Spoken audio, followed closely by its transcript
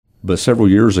But several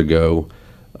years ago,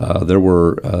 there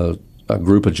were a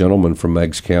group of gentlemen from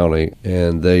Meigs County,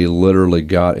 and they literally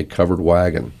got a covered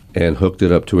wagon and hooked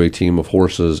it up to a team of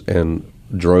horses and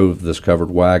drove this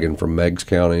covered wagon from Meigs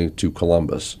County to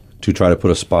Columbus to try to put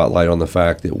a spotlight on the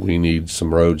fact that we need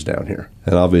some roads down here.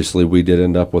 And obviously we did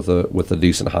end up with a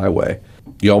decent highway.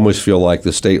 You almost feel like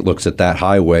the state looks at that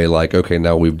highway like, okay,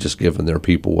 now we've just given their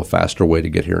people a faster way to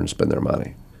get here and spend their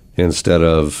money, instead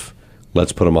of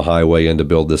let's put them a highway in to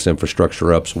build this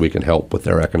infrastructure up so we can help with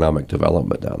their economic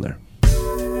development down there.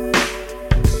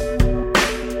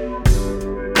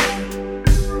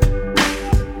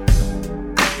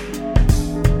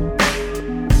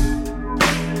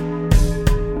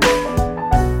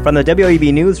 From the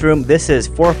WAEB Newsroom, this is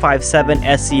 457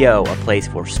 SEO, a place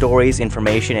for stories,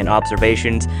 information, and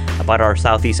observations about our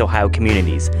Southeast Ohio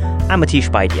communities. I'm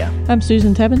Atish Baidia. I'm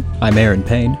Susan Tebben. I'm Aaron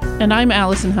Payne. And I'm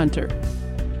Allison Hunter.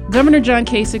 Governor John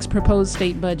Kasich's proposed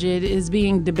state budget is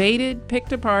being debated,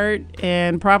 picked apart,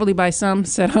 and probably by some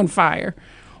set on fire.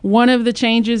 One of the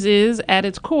changes is, at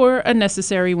its core, a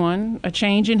necessary one, a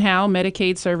change in how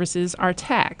Medicaid services are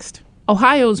taxed.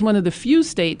 Ohio is one of the few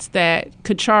states that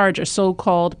could charge a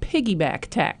so-called piggyback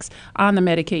tax on the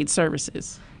Medicaid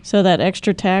services. So that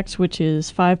extra tax, which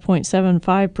is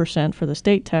 5.75% for the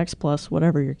state tax plus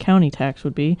whatever your county tax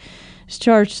would be, is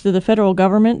charged to the federal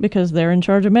government because they're in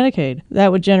charge of Medicaid.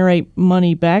 That would generate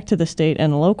money back to the state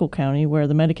and the local county where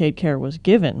the Medicaid care was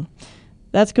given.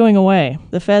 That's going away.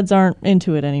 The feds aren't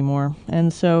into it anymore,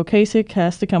 and so Kasich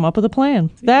has to come up with a plan.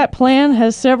 That plan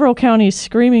has several counties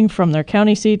screaming from their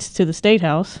county seats to the State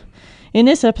House. In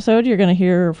this episode, you're going to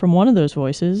hear from one of those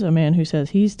voices, a man who says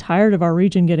he's tired of our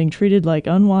region getting treated like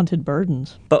unwanted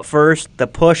burdens. But first, the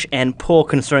push and pull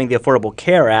concerning the Affordable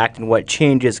Care Act and what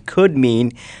changes could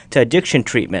mean to addiction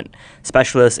treatment.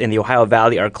 Specialists in the Ohio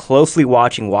Valley are closely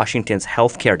watching Washington's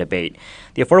healthcare debate.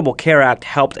 The Affordable Care Act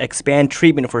helped expand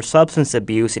treatment for substance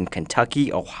abuse in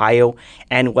Kentucky, Ohio,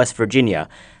 and West Virginia,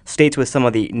 states with some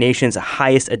of the nation's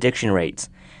highest addiction rates.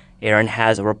 Aaron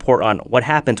has a report on what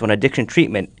happens when addiction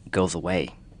treatment goes away.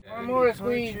 One more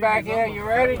squeeze back here. You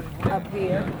ready? Up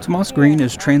here. Tomas Green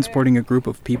is transporting a group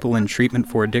of people in treatment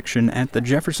for addiction at the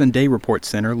Jefferson Day Report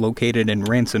Center located in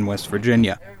Ranson, West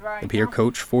Virginia. The peer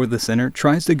coach for the center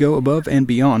tries to go above and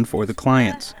beyond for the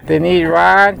clients. They need a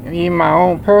ride. I need my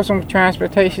own personal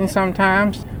transportation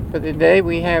sometimes. But today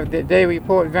we have the Day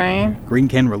Report van. Green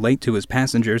can relate to his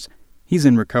passengers. He's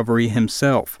in recovery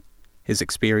himself. His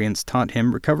experience taught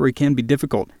him recovery can be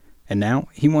difficult, and now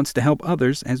he wants to help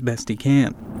others as best he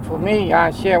can. For me,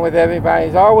 I share with everybody,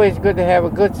 it's always good to have a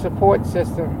good support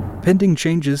system. Pending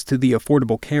changes to the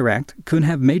Affordable Care Act could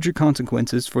have major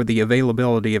consequences for the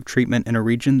availability of treatment in a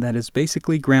region that is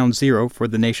basically ground zero for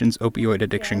the nation's opioid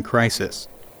addiction crisis.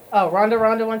 Oh,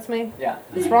 Rhonda wants me? Yeah.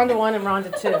 It's Rhonda 1 and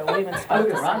Rhonda 2. We even spoke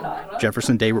to Rhonda.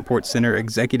 Jefferson Day Report Center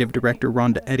Executive Director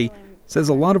Rhonda Eddy says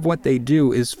a lot of what they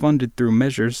do is funded through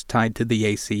measures tied to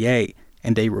the ACA,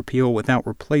 and a repeal without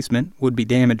replacement would be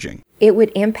damaging. It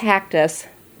would impact us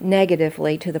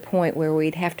negatively to the point where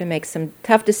we'd have to make some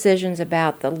tough decisions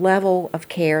about the level of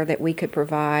care that we could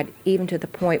provide, even to the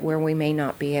point where we may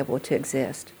not be able to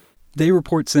exist. Day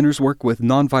Report Centers work with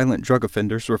nonviolent drug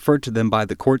offenders referred to them by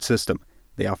the court system.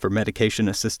 They offer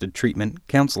medication-assisted treatment,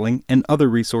 counseling, and other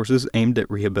resources aimed at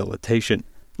rehabilitation.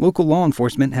 Local law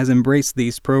enforcement has embraced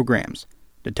these programs.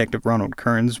 Detective Ronald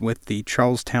Kearns with the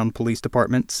Charlestown Police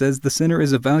Department says the center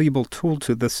is a valuable tool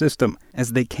to the system,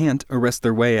 as they can't arrest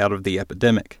their way out of the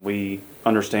epidemic. We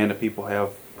understand that people have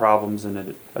problems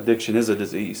and addiction is a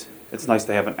disease. It's nice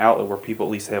to have an outlet where people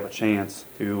at least have a chance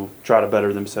to try to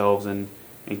better themselves and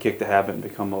kick the habit and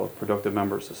become a productive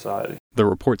member of society. The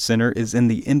Report Center is in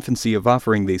the infancy of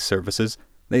offering these services.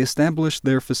 They established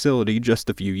their facility just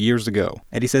a few years ago.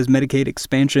 Eddie says Medicaid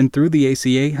expansion through the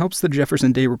ACA helps the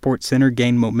Jefferson Day Report Center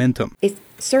gain momentum. It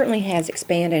certainly has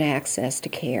expanded access to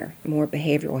care, more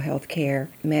behavioral health care,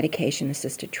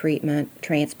 medication-assisted treatment,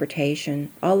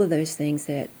 transportation, all of those things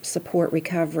that support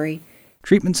recovery.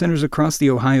 Treatment centers across the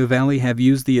Ohio Valley have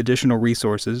used the additional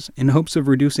resources in hopes of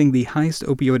reducing the highest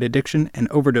opioid addiction and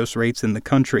overdose rates in the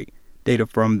country. Data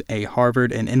from a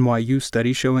Harvard and NYU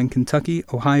study showing Kentucky,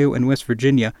 Ohio, and West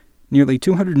Virginia, nearly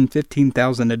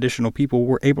 215,000 additional people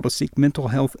were able to seek mental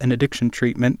health and addiction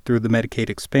treatment through the Medicaid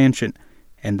expansion.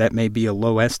 And that may be a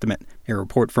low estimate. A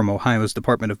report from Ohio's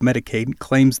Department of Medicaid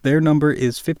claims their number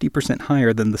is 50%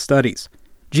 higher than the studies.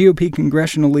 GOP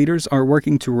congressional leaders are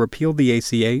working to repeal the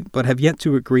ACA, but have yet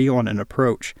to agree on an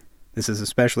approach. This is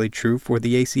especially true for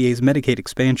the ACA's Medicaid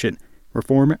expansion.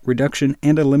 Reform, reduction,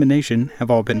 and elimination have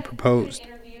all been proposed.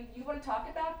 You want to talk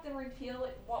about the repeal,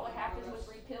 what happens with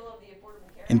repeal of the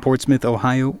Affordable Care In Portsmouth,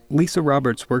 Ohio, Lisa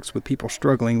Roberts works with people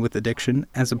struggling with addiction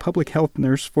as a public health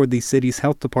nurse for the city's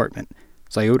health department.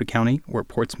 Scioto County, where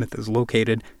Portsmouth is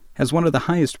located, has one of the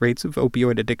highest rates of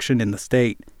opioid addiction in the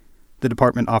state. The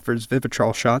department offers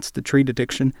Vivitrol shots to treat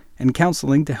addiction and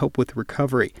counseling to help with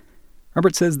recovery.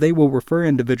 Roberts says they will refer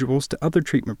individuals to other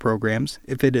treatment programs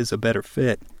if it is a better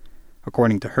fit.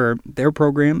 According to her, their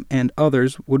program and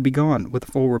others would be gone with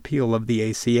full repeal of the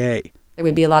ACA. There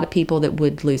would be a lot of people that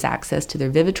would lose access to their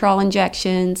Vivitrol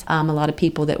injections, a lot of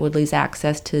people that would lose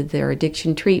access to their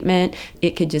addiction treatment.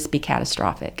 It could just be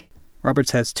catastrophic.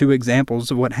 Roberts has 2 examples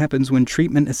of what happens when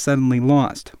treatment is suddenly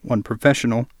lost, one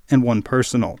professional and one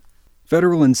personal.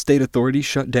 Federal and state authorities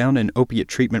shut down an opiate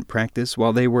treatment practice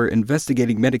while they were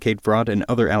investigating Medicaid fraud and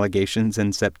other allegations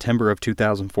in September of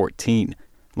 2014.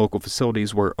 Local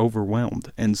facilities were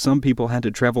overwhelmed, and some people had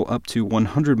to travel up to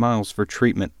 100 miles for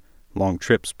treatment. Long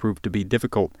trips proved to be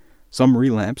difficult. Some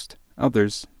relapsed,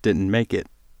 others didn't make it.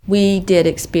 We did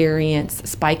experience a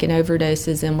spike in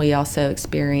overdoses, and we also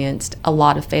experienced a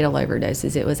lot of fatal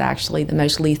overdoses. It was actually the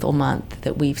most lethal month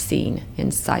that we've seen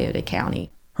in Scioto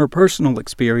County. Her personal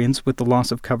experience with the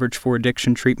loss of coverage for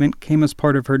addiction treatment came as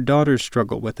part of her daughter's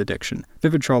struggle with addiction.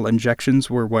 Vivitrol injections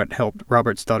were what helped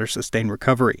Robert's daughter sustain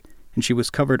recovery, and she was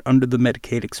covered under the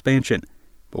Medicaid expansion.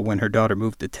 But when her daughter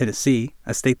moved to Tennessee,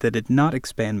 a state that did not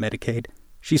expand Medicaid,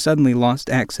 she suddenly lost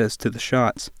access to the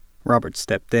shots. Roberts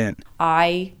stepped in.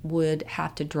 I would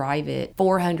have to drive it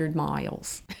 400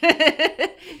 miles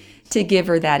to give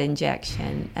her that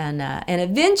injection. And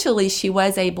eventually she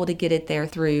was able to get it there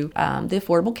through the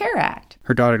Affordable Care Act.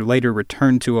 Her daughter later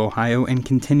returned to Ohio and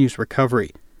continues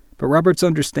recovery. But Roberts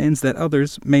understands that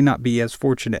others may not be as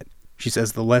fortunate. She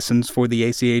says the lessons for the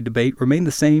ACA debate remain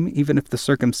the same even if the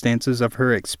circumstances of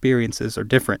her experiences are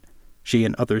different. She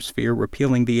and others fear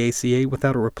repealing the ACA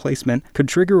without a replacement could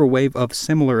trigger a wave of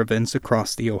similar events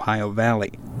across the Ohio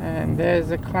Valley. And there's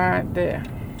a client there.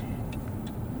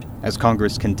 As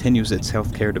Congress continues its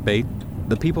health care debate,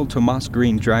 the people Tomas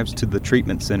Green drives to the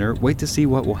treatment center wait to see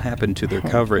what will happen to their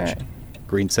coverage. Okay.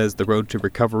 Green says the road to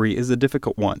recovery is a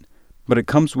difficult one, but it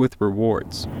comes with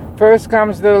rewards. First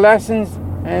comes the lessons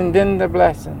and then the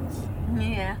blessings.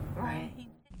 Yeah, right.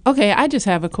 Okay, I just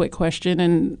have a quick question,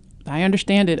 and I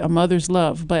understand it, a mother's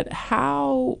love, but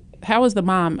how is the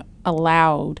mom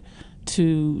allowed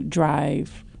to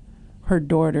drive her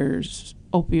daughter's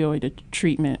opioid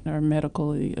treatment or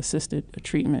medically assisted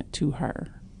treatment to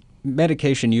her?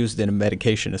 Medication used in a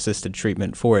medication-assisted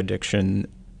treatment for addiction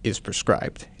is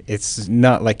prescribed. It's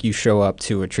not like you show up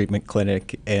to a treatment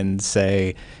clinic and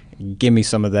say, give me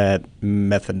some of that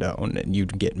methadone, and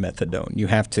you'd get methadone. You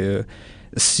have to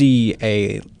see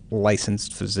a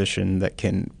licensed physician that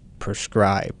can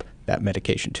prescribe that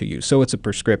medication to you. So it's a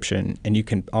prescription, and you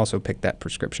can also pick that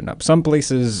prescription up. Some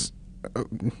places,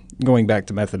 going back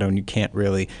to methadone, you can't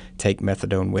really take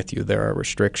methadone with you. There are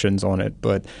restrictions on it,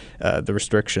 but the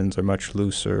restrictions are much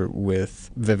looser with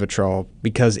Vivitrol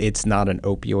because it's not an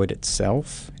opioid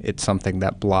itself. It's something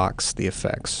that blocks the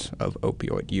effects of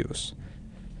opioid use.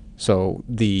 So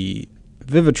the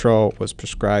Vivitrol was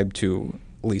prescribed to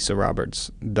Lisa Roberts'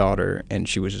 daughter, and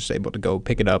she was just able to go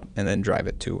pick it up and then drive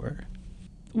it to her.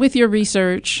 With your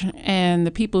research and the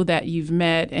people that you've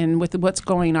met and with what's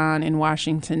going on in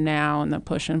Washington now and the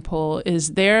push and pull,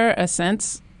 is there a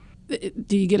sense,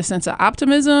 do you get a sense of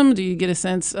optimism? Do you get a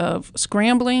sense of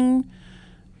scrambling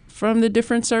from the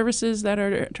different services that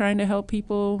are trying to help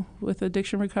people with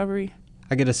addiction recovery?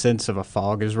 I get a sense of a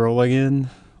fog is rolling in,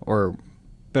 or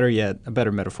better yet, a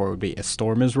better metaphor would be a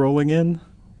storm is rolling in.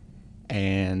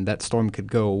 And that storm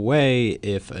could go away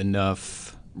if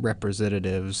enough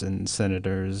representatives and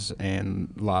senators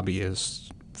and lobbyists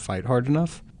fight hard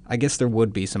enough. I guess there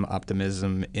would be some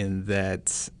optimism in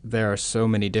that there are so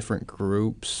many different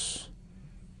groups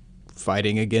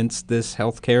fighting against this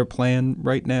healthcare plan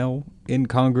right now in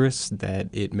Congress that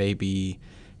it may be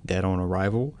dead on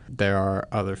arrival. There are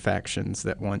other factions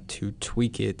that want to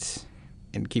tweak it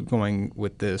and keep going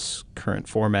with this current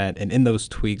format, and in those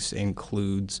tweaks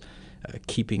includes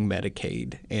keeping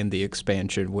Medicaid and the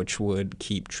expansion, which would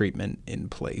keep treatment in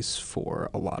place for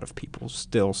a lot of people.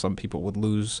 Still, some people would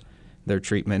lose their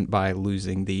treatment by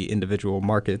losing the individual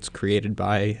markets created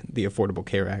by the Affordable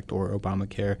Care Act or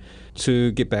Obamacare.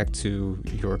 To get back to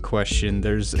your question,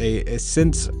 there's a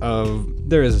sense of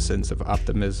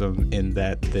optimism in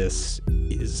that this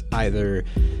is either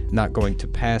not going to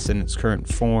pass in its current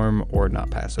form or not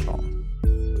pass at all.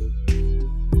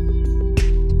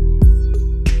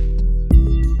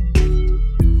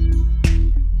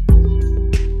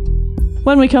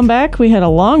 When we come back, we had a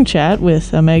long chat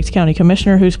with a Meigs County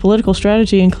Commissioner whose political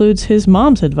strategy includes his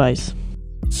mom's advice.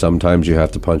 Sometimes you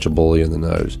have to punch a bully in the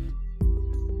nose.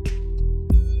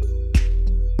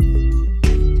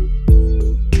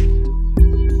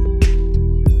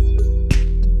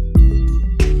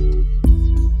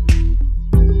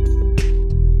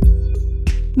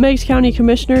 Meigs County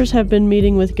commissioners have been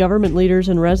meeting with government leaders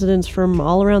and residents from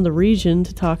all around the region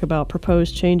to talk about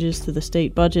proposed changes to the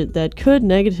state budget that could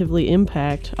negatively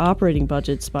impact operating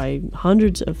budgets by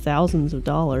hundreds of thousands of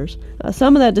dollars.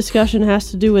 Some of that discussion has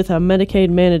to do with a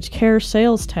Medicaid managed care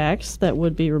sales tax that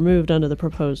would be removed under the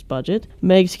proposed budget.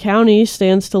 Meigs County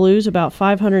stands to lose about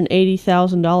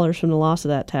 $580,000 from the loss of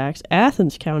that tax.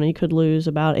 Athens County could lose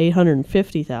about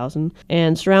 $850,000,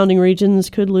 and surrounding regions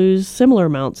could lose similar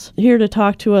amounts. Here to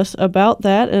talk to us about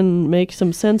that and make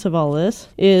some sense of all this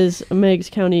is Meigs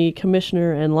County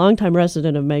Commissioner and longtime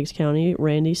resident of Meigs County,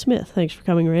 Randy Smith. Thanks for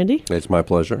coming, Randy. It's my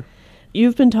pleasure.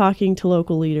 You've been talking to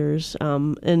local leaders,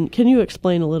 and can you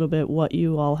explain a little bit what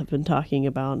you all have been talking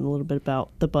about and a little bit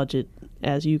about the budget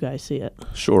as you guys see it?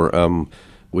 Sure.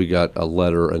 We got a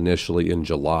letter initially in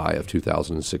July of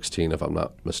 2016, if I'm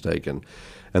not mistaken.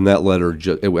 And that letter,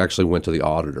 it actually went to the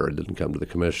auditor. It didn't come to the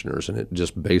commissioners. And it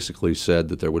just basically said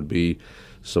that there would be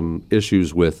some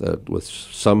issues with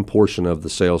some portion of the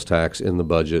sales tax in the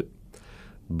budget,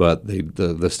 but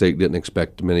the state didn't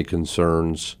expect many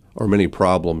concerns or many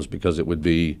problems because it would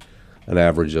be an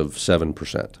average of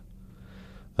 7%.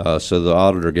 So the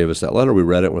auditor gave us that letter. We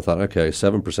read it and we thought, okay,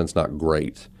 7% is not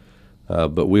great.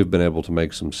 But we've been able to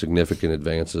make some significant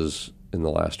advances in the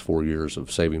last 4 years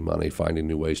of saving money, finding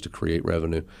new ways to create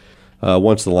revenue.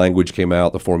 Once the language came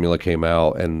out, the formula came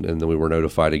out, and then we were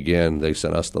notified again. They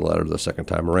sent us the letter the second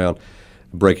time around,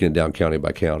 breaking it down county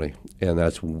by county. And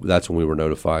that's when we were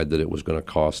notified that it was going to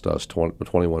cost us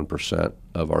 21%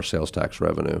 of our sales tax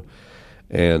revenue.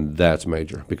 And that's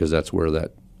major because that's where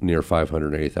that near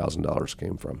 $580,000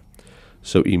 came from.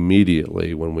 So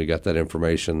immediately when we got that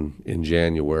information in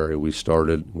January, we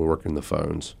started working the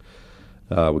phones.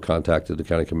 We contacted the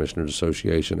County Commissioners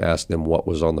Association, asked them what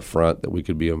was on the front that we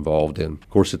could be involved in. Of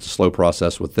course, it's a slow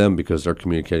process with them because they're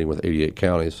communicating with 88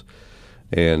 counties.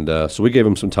 And so we gave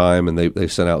them some time, and they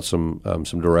sent out some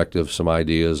directives, some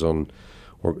ideas on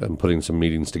putting some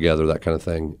meetings together, that kind of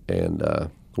thing. And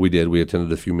we did. We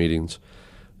attended a few meetings.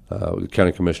 The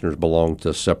county commissioners belong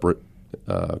to separate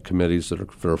committees that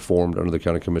are formed under the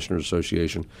County Commissioners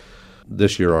Association.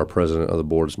 This year, our president of the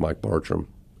board is Mike Bartram.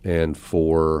 And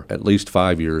for at least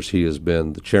 5 years, he has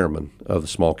been the chairman of the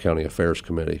Small County Affairs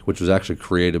Committee, which was actually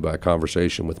created by a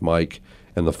conversation with Mike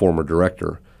and the former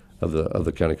director of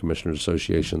the County Commissioners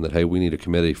Association that, hey, we need a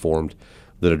committee formed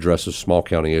that addresses small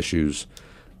county issues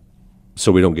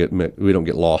so we don't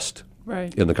get lost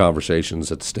in the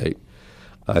conversations at the state.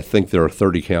 I think there are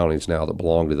 30 counties now that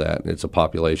belong to that, and it's a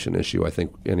population issue. I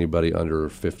think anybody under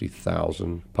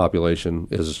 50,000 population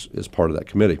is part of that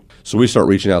committee. So we start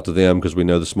reaching out to them because we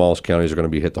know the smallest counties are going to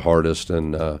be hit the hardest,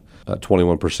 and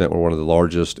 21% were one of the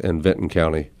largest, and Vinton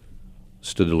County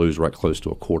stood to lose right close to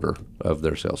a quarter of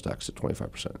their sales tax at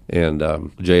 25%.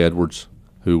 And Jay Edwards,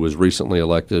 who was recently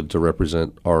elected to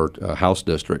represent our House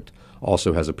district,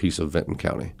 also has a piece of Vinton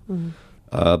County. Mm-hmm.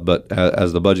 But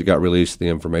as the budget got released,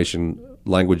 the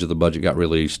language of the budget got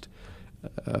released,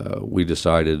 we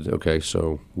decided, okay,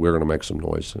 so we're going to make some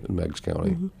noise in Meigs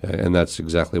County. Mm-hmm. And that's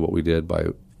exactly what we did by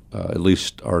at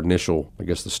least our initial, I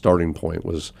guess the starting point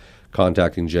was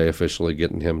contacting Jay officially,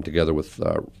 getting him together with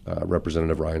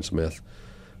Representative Ryan Smith,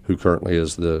 who currently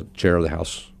is the chair of the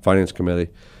House Finance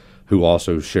Committee, who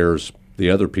also shares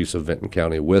the other piece of Vinton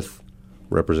County with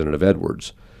Representative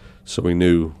Edwards. So we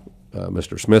knew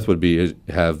Mr. Smith would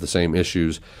have the same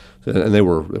issues, and they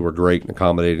were great and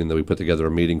accommodating that we put together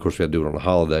a meeting. Of course, we had to do it on a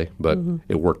holiday, but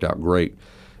it worked out great.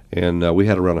 And we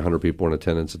had around 100 people in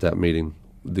attendance at that meeting.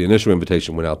 The initial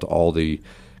invitation went out to all the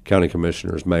county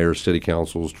commissioners, mayors, city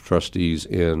councils, trustees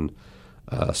in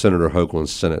Senator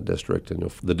Hoagland's Senate district. And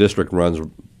the district runs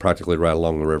practically right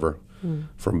along the river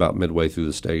from about midway through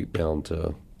the state down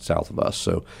to south of us.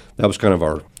 So that was kind of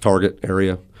our target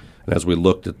area. And as we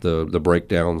looked at the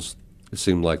breakdowns, it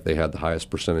seemed like they had the highest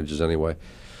percentages anyway.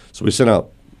 So we sent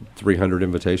out 300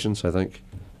 invitations, I think,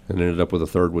 and ended up with a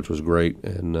third, which was great.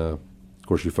 And, of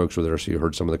course, you folks were there, so you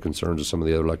heard some of the concerns of some of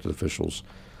the other elected officials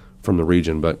from the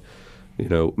region. But, you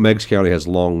know, Meigs County has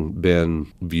long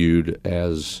been viewed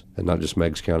as, and not just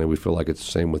Meigs County, we feel like it's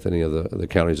the same with any of the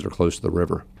counties that are close to the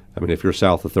river. I mean, if you're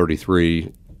south of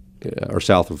 33 or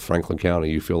south of Franklin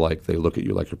County, you feel like they look at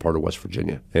you like you're part of West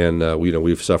Virginia. And,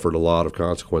 we've suffered a lot of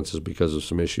consequences because of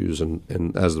some issues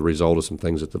and as the result of some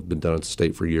things that have been done at the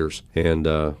state for years. And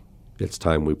it's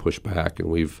time we push back, and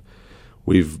we've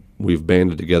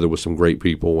banded together with some great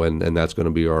people, and that's going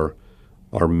to be our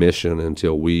our mission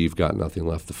until we've got nothing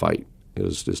left to fight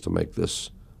is to make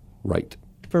this right.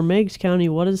 For Meigs County,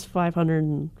 what is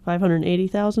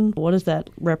 580,000? What does that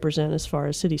represent as far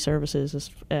as city services,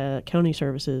 county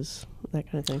services, that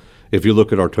kind of thing? If you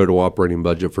look at our total operating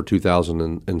budget for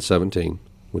 2017,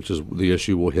 which is the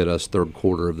issue will hit us third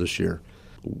quarter of this year,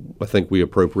 I think we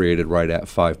appropriated right at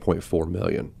 $5.4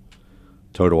 million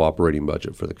total operating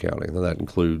budget for the county. And that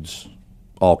includes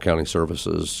all county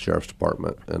services, sheriff's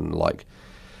department, and the like.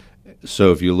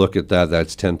 So if you look at that,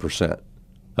 that's 10%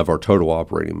 of our total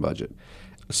operating budget.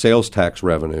 Sales tax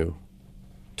revenue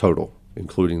total,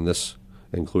 including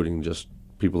just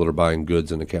people that are buying goods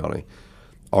in the county,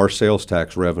 our sales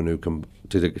tax revenue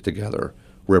together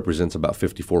represents about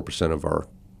 54% of our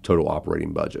total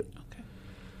operating budget. Okay.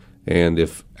 And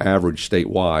if average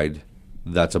statewide,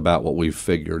 that's about what we've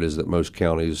figured, is that most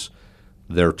counties,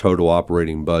 their total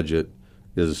operating budget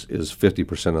is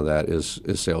 50% of that is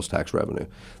sales tax revenue.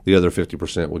 The other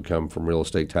 50% would come from real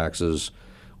estate taxes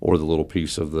or the little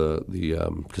piece of the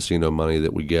casino money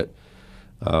that we get.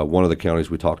 One of the counties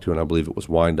we talked to, and I believe it was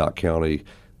Wyandotte County,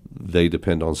 they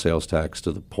depend on sales tax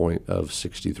to the point of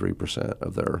 63%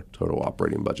 of their total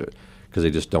operating budget because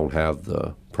they just don't have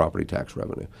the property tax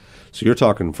revenue. So you're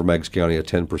talking for Meigs County a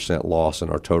 10% loss in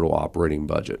our total operating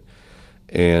budget.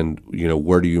 And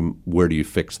where do you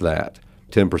fix that?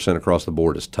 10% across the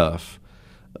board is tough.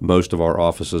 Most of our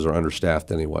offices are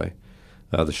understaffed anyway.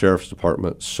 The sheriff's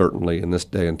department certainly in this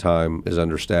day and time is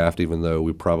understaffed, even though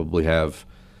we probably have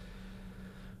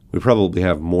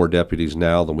more deputies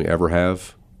now than we ever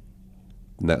have.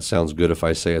 And that sounds good if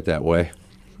I say it that way.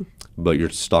 But you're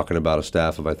talking about a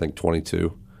staff of, I think,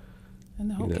 22. In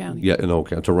the whole county. Yeah, in the whole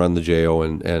county, to run the jail,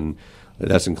 and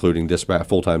that's including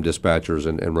full-time dispatchers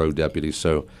and road deputies.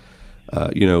 So,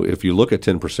 if you look at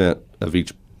 10% of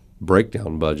each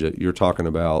breakdown budget, you're talking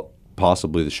about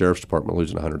possibly the sheriff's department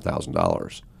losing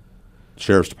 $100,000.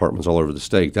 Sheriff's departments all over the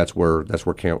state, that's where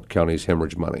counties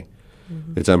hemorrhage money.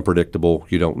 Mm-hmm. It's unpredictable.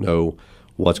 You don't know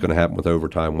what's going to happen with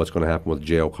overtime, what's going to happen with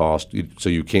jail cost. So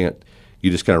you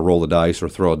just kind of roll the dice or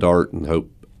throw a dart and hope,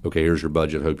 okay, here's your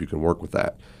budget, hope you can work with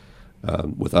that.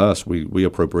 With us, we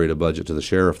appropriate a budget to the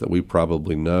sheriff that we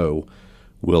probably know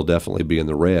will definitely be in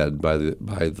the red by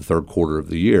the third quarter of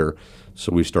the year.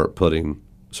 So we start putting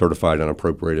certified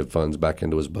unappropriated funds back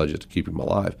into his budget to keep him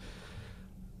alive.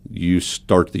 You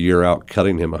start the year out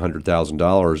cutting him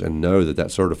 $100,000 and know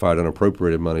that certified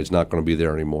unappropriated money is not going to be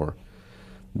there anymore.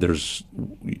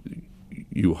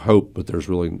 You hope, but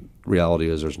reality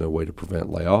is there's no way to prevent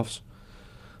layoffs.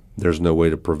 There's no way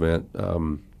to prevent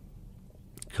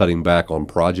cutting back on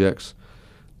projects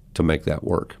to make that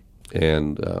work.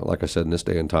 And like I said, in this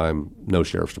day and time, no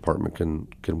sheriff's department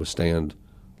can withstand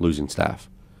losing staff.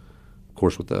 Of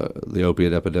course, with the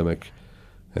opiate epidemic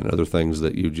and other things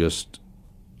that you just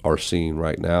are seeing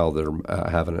right now that are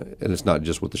and it's not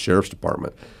just with the sheriff's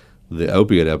department. The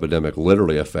opiate epidemic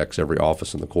literally affects every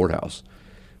office in the courthouse.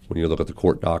 When you look at the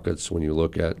court dockets, when you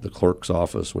look at the clerk's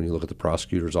office, when you look at the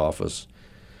prosecutor's office,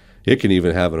 it can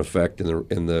even have an effect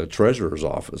in the treasurer's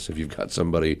office if you've got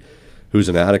somebody who's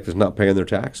an addict that's not paying their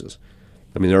taxes.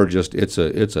 I mean,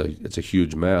 it's a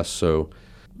huge mess. So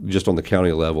just on the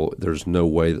county level, there's no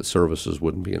way that services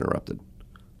wouldn't be interrupted.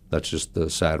 That's just the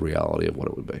sad reality of what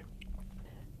it would be.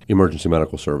 Emergency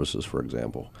medical services, for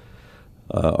example.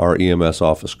 Our EMS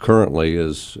office currently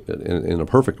is, in a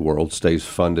perfect world, stays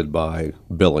funded by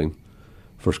billing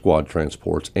for squad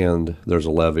transports, and there's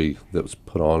a levy that was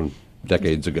put on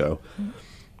decades ago,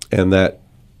 and that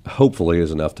hopefully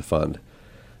is enough to fund.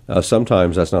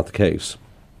 Sometimes that's not the case.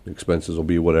 Expenses will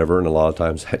be whatever, and a lot of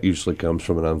times that usually comes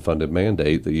from an unfunded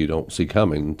mandate that you don't see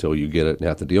coming until you get it and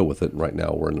have to deal with it. And right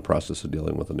now we're in the process of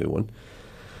dealing with a new one.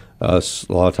 A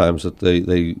lot of times that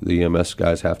the EMS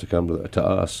guys have to come to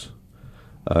us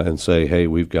and say, hey,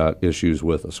 we've got issues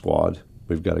with a squad.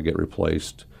 We've got to get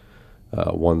replaced.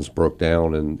 One's broke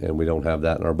down, and we don't have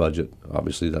that in our budget.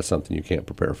 Obviously, that's something you can't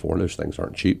prepare for. Those things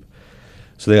aren't cheap.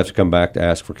 So they have to come back to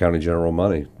ask for county general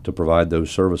money to provide those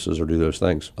services or do those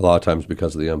things. A lot of times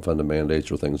because of the unfunded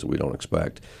mandates or things that we don't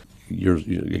expect. You're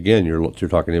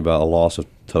talking about a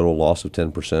total loss of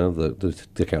 10% of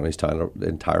the county's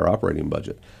entire operating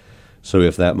budget. So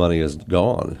if that money is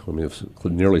gone, I mean, if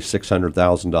nearly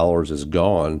 $600,000 is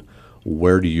gone,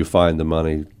 where do you find the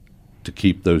money to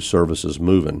keep those services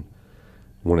moving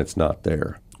when it's not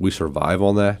there? We survive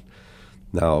on that.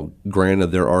 Now, granted,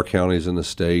 there are counties in the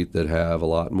state that have a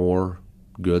lot more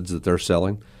goods that they're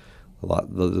selling,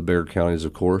 the bigger counties,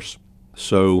 of course.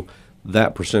 So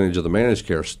that percentage of the managed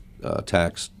care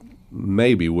tax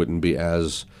maybe wouldn't be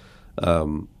as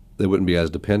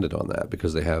dependent on that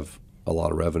because they have a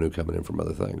lot of revenue coming in from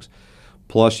other things.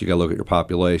 Plus, you got to look at your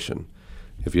population.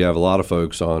 If you have a lot of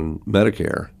folks on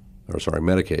Medicaid,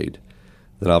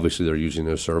 then obviously they're using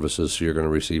those services, so you're going to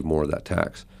receive more of that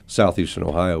tax. Southeastern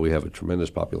Ohio, we have a tremendous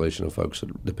population of folks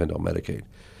that depend on Medicaid.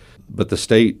 But the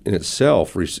state in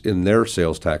itself, in their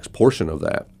sales tax portion of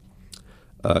that,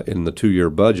 in the 2-year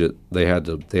budget, they had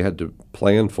to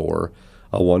plan for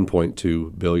a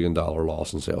 $1.2 billion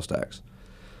loss in sales tax.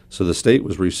 So the state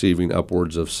was receiving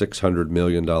upwards of $600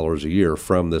 million a year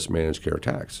from this managed care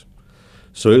tax.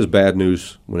 So it was bad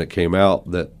news when it came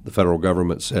out that the federal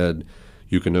government said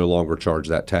you can no longer charge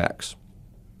that tax.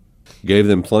 Gave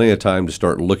them plenty of time to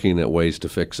start looking at ways to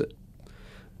fix it.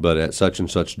 But at such and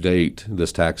such date,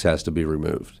 this tax has to be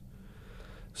removed.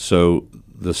 So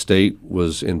the state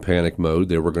was in panic mode.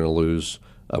 They were going to lose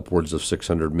upwards of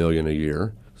 $600 million a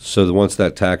year. So once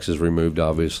that tax is removed,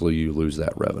 obviously you lose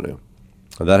that revenue.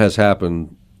 And that has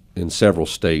happened in several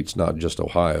states, not just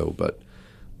Ohio, but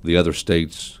the other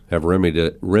states have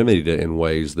remedied it in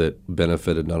ways that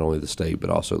benefited not only the state but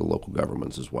also the local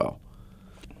governments as well.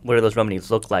 What do those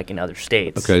remedies look like in other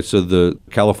states? Okay, so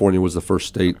California was the first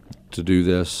state to do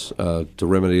this, to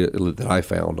remedy it that I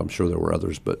found. I'm sure there were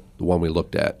others, but the one we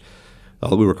looked at,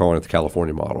 we were calling it the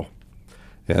California model.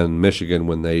 And Michigan,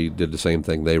 when they did the same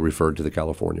thing, they referred to the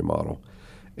California model.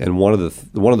 And one of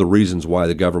the reasons why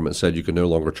the government said you could no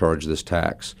longer charge this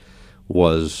tax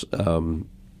was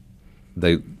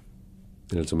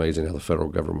it's amazing how the federal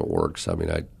government works. I mean,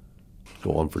 I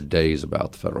go on for days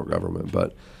about the federal government,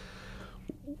 but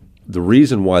the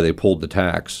reason why they pulled the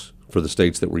tax for the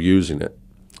states that were using it,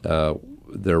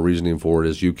 their reasoning for it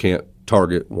is you can't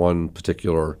target one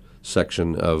particular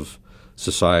section of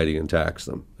society and tax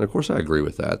them. And of course, I agree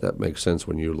with that. That makes sense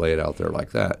when you lay it out there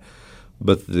like that.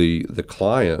 But the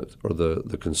client or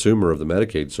the consumer of the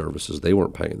Medicaid services, they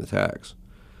weren't paying the tax.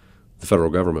 The federal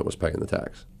government was paying the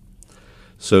tax.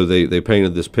 So they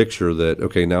painted this picture that,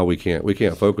 okay, now we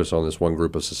can't focus on this one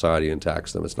group of society and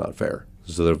tax them. It's not fair.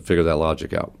 So they figured that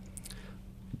logic out.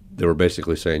 They were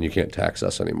basically saying you can't tax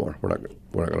us anymore. We're not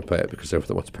going to pay it because they're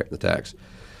the ones paying the tax.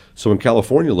 So when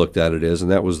California looked at it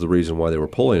and that was the reason why they were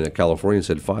pulling it, California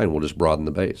said, fine, we'll just broaden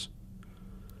the base.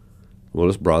 We'll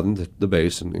just broaden the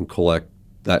base and collect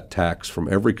that tax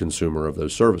from every consumer of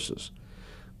those services,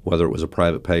 whether it was a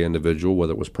private pay individual,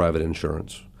 whether it was private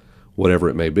insurance, whatever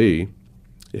it may be.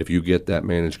 If you get that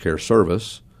managed care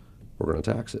service, we're going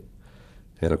to tax it.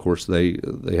 And of course, they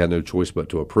had no choice but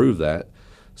to approve that.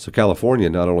 So California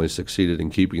not only succeeded in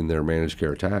keeping their managed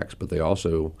care tax, but they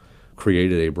also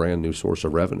created a brand new source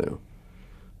of revenue,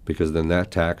 because then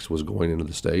that tax was going into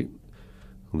the state.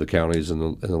 The counties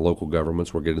and the local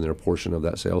governments were getting their portion of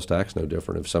that sales tax. No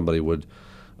different if somebody would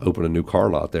open a new car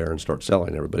lot there and start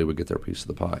selling, everybody would get their piece of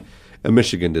the pie. And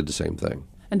Michigan did the same thing.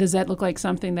 And does that look like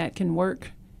something that can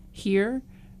work here?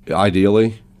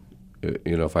 Ideally,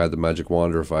 if I had the magic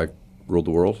wand or if I ruled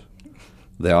the world,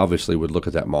 they obviously would look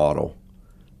at that model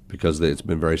because it's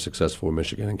been very successful in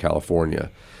Michigan and California.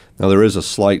 Now, there is a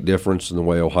slight difference in the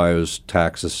way Ohio's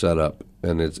tax is set up,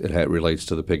 and it relates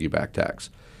to the piggyback tax.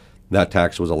 That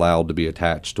tax was allowed to be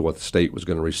attached to what the state was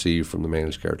going to receive from the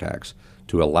managed care tax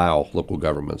to allow local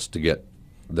governments to get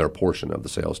their portion of the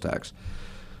sales tax.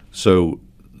 So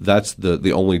that's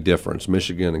the only difference.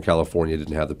 Michigan and California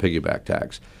didn't have the piggyback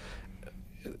tax.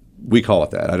 We call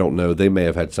it that. I don't know. They may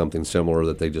have had something similar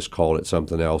that they just called it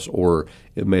something else, or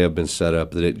it may have been set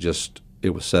up that it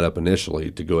was set up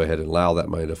initially to go ahead and allow that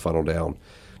money to funnel down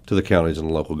to the counties and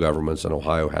the local governments, and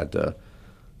Ohio had to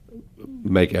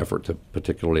make effort to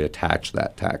particularly attach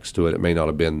that tax to it. It may not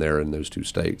have been there in those two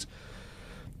states.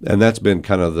 And that's been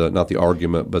kind of not the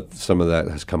argument, but some of that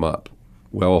has come up.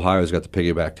 Well, Ohio's got the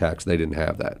piggyback tax. They didn't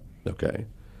have that. Okay.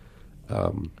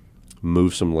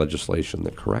 Move some legislation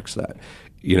that corrects that.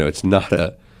 It's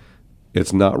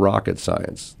not rocket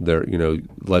science.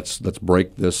 Let's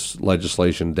break this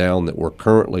legislation down that we're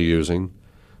currently using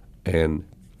and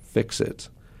fix it.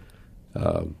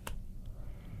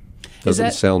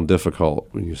 Doesn't sound difficult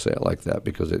when you say it like that,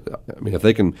 because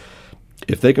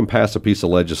if they can pass a piece of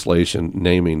legislation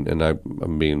naming, and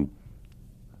I'm being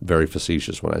very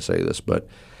facetious when I say this, but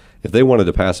if they wanted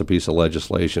to pass a piece of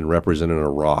legislation representing a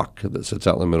rock that sits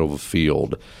out in the middle of a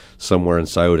field somewhere in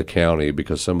Scioto County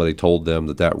because somebody told them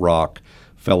that rock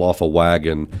fell off a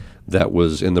wagon that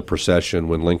was in the procession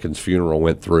when Lincoln's funeral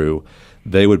went through,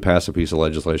 they would pass a piece of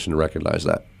legislation to recognize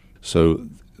that. So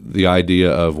the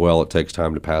idea of, it takes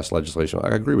time to pass legislation, I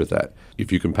agree with that.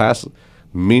 If you can pass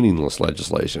meaningless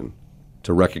legislation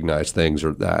to recognize things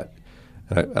or that,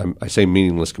 and I say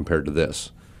meaningless compared to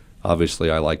this. Obviously,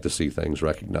 I like to see things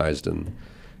recognized and,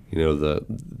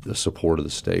 the support of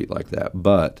the state like that.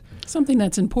 But something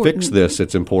that's important. Fix this.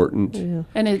 It's important. Yeah.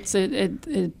 And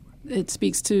it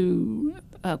speaks to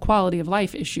quality of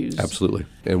life issues. Absolutely.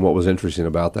 And what was interesting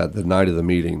about that, the night of the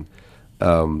meeting,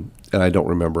 and I don't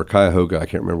remember, Cuyahoga, I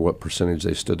can't remember what percentage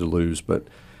they stood to lose, but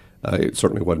it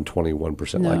certainly wasn't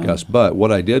 21% like us. But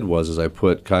what I did was I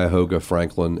put Cuyahoga,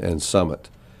 Franklin, and Summit.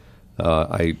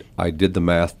 I did the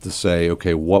math to say,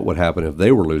 okay, what would happen if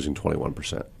they were losing 21%?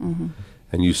 Mm-hmm.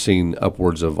 And you've seen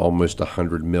upwards of almost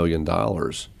 $100 million.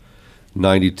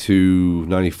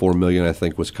 94 million, I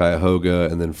think, was Cuyahoga,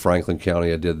 and then Franklin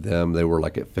County, I did them. They were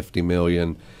like at 50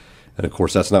 million. And of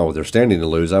course, that's not what they're standing to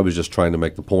lose. I was just trying to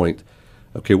make the point,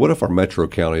 okay, what if our metro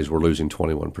counties were losing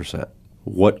 21%?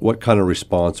 What kind of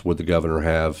response would the governor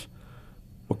have?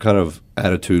 What kind of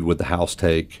attitude would the House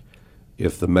take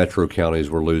if the metro counties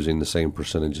were losing the same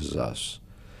percentage as us?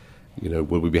 Would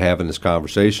we be having this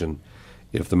conversation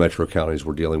if the metro counties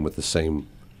were dealing with the same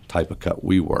type of cut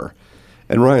we were?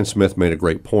 And Ryan Smith made a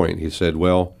great point. He said,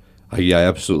 well, I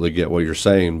absolutely get what you're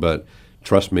saying, but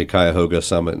trust me, Cuyahoga,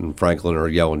 Summit, and Franklin are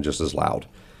yelling just as loud.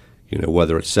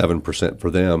 Whether it's 7% for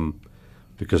them,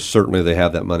 because certainly they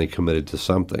have that money committed to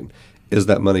something. Is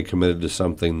that money committed to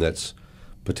something that's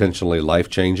potentially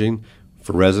life-changing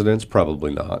for residents?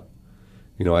 Probably not.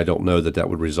 I don't know that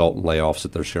would result in layoffs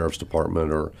at their sheriff's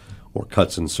department or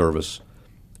cuts in service,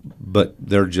 but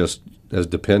they're just as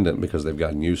dependent because they've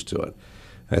gotten used to it.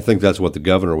 I think that's what the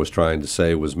governor was trying to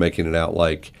say, was making it out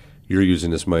like you're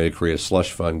using this money to create a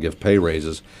slush fund, give pay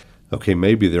raises. Okay,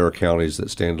 maybe there are counties that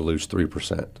stand to lose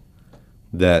 3%.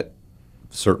 That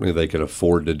certainly they could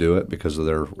afford to do it because of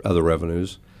their other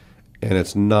revenues. And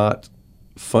it's not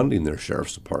funding their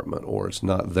sheriff's department, or it's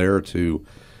not there to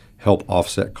help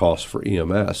offset costs for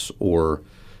EMS or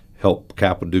help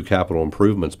do capital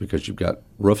improvements because you've got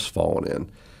roofs falling in.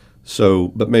 So,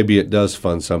 but maybe it does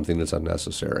fund something that's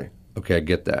unnecessary. Okay, I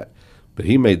get that. But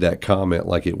he made that comment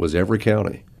like it was every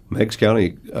county. Meigs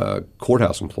County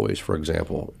courthouse employees, for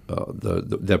example,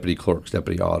 the deputy clerks,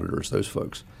 deputy auditors, those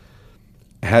folks,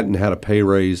 hadn't had a pay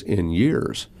raise in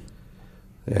years.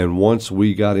 And once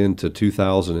we got into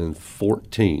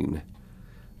 2014,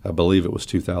 I believe it was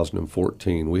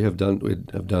 2014, we have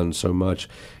done so much.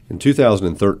 In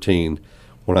 2013,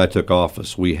 when I took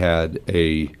office, we had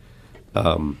a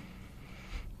 $70,000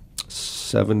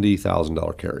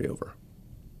 carryover.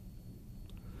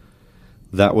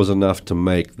 That was enough to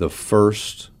make the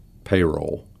first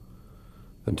payroll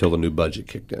until the new budget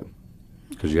kicked in,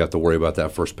 because you have to worry about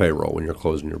that first payroll when you're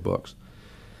closing your books.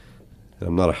 And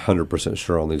I'm not 100%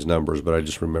 sure on these numbers, but I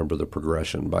just remember the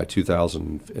progression. By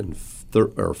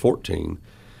 2014,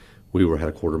 we had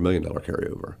a $250,000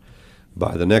 carryover.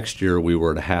 By the next year, we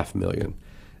were at $500,000.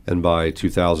 And by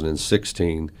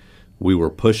 2016, we were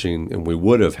pushing, and we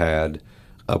would have had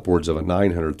upwards of a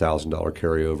 $900,000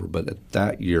 carryover. But at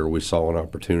that year, we saw an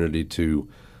opportunity to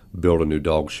build a new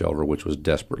dog shelter, which was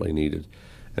desperately needed,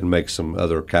 and make some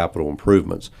other capital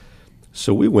improvements.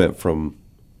 So we went from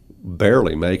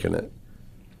barely making it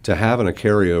to having a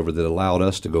carryover that allowed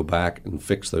us to go back and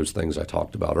fix those things I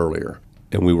talked about earlier.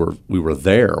 And we were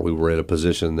there. We were at a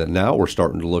position that now we're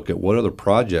starting to look at what other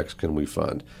projects can we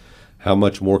fund? How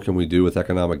much more can we do with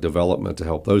economic development to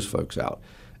help those folks out?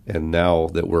 And now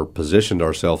that we're positioned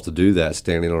ourselves to do that,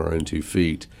 standing on our own 2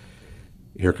 feet,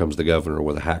 here comes the governor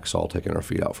with a hacksaw taking our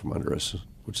feet out from under us,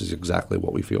 which is exactly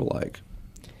what we feel like.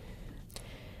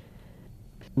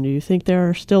 Do you think there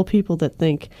are still people that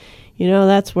think,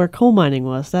 that's where coal mining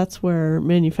was, that's where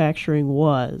manufacturing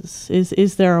was?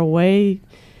 Is there a way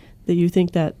that you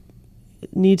think that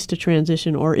needs to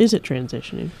transition, or is it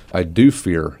transitioning? I do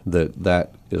fear that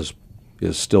is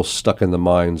still stuck in the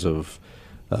minds of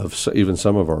even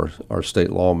some of our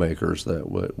state lawmakers, that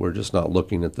we're just not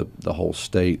looking at the whole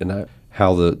state and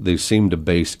how they seem to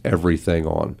base everything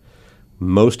on.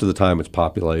 Most of the time it's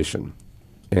population.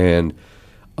 And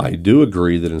I do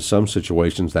agree that in some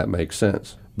situations that makes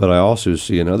sense, but I also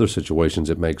see in other situations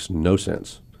it makes no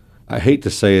sense. I hate to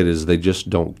say it as they just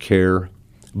don't care,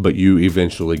 but you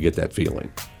eventually get that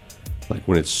feeling. Like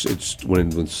when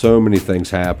when so many things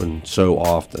happen so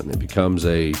often, it becomes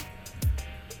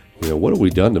what have we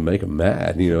done to make them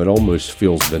mad? It almost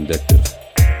feels vindictive.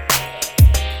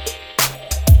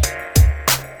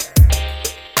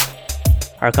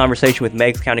 Our conversation with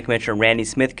Meigs County Commissioner Randy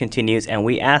Smith continues, and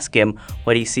we ask him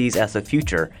what he sees as the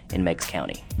future in Meigs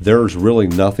County. There's really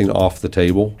nothing off the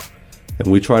table, and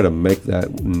we try to make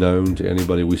that known to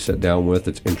anybody we sit down with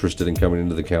that's interested in coming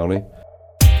into the county.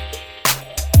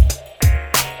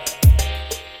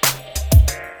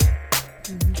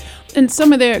 And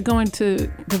some of that are going to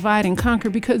divide and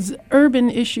conquer, because urban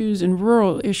issues and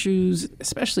rural issues,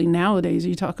 especially nowadays,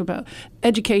 you talk about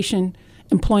education,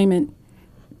 employment,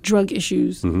 drug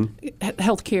issues,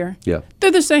 healthcare. Yeah.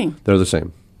 They're the same. They're the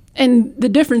same. And the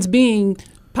difference being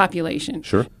population.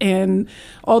 Sure. And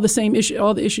all the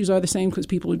issues are the same because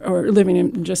people are living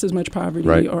in just as much poverty,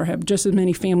 right, or have just as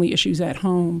many family issues at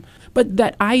home. But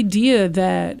that idea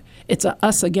that it's a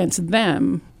us against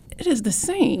them, it is the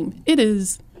same.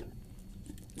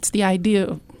 It's the idea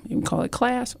of, you can call it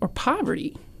class or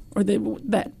poverty, or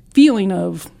that feeling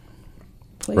of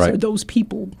place, right, or those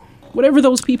people, whatever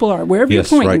those people are, wherever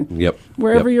yes, you're pointing, right, yep,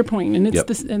 wherever yep, you're pointing, and yep,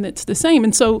 it's the same.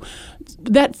 And so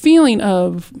that feeling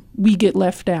of we get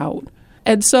left out.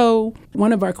 And so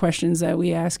one of our questions that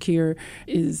we ask here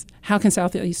is, how can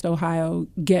Southeast Ohio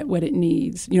get what it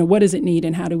needs? What does it need,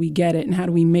 and how do we get it, and how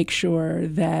do we make sure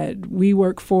that we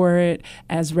work for it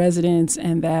as residents,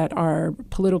 and that our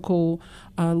political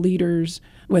leaders,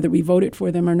 whether we voted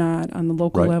for them or not, on the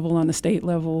local right, level, on the state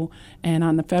level, and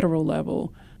on the federal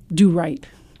level, do right,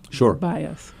 sure, by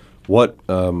us? What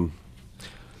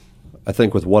I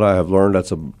think with what I have learned,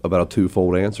 that's about a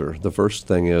twofold answer. The first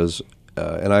thing is,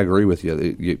 and I agree with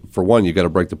you, for one, you got to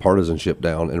break the partisanship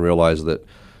down and realize that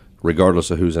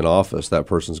regardless of who's in office, that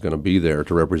person's going to be there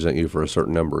to represent you for a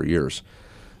certain number of years.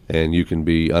 And you can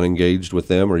be unengaged with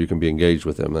them, or you can be engaged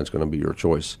with them. That's going to be your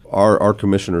choice. Our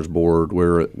commissioners board,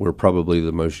 we're probably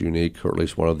the most unique, or at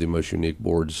least one of the most unique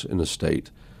boards in the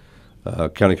state.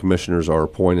 County commissioners are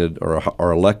appointed or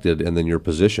are elected, and then your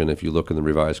position, if you look in the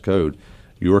revised code,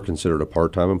 you are considered a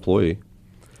part-time employee.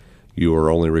 You are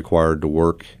only required to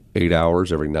work 8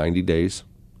 hours every 90 days.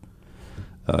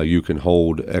 You can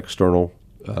hold external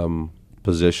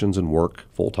positions and work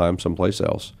full-time someplace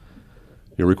else.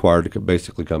 You're required to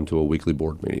basically come to a weekly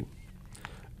board meeting.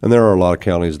 And there are a lot of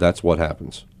counties, that's what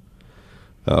happens.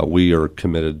 We are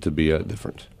committed to be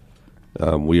different.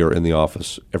 We are in the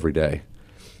office every day.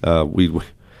 We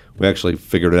actually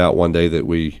figured it out one day that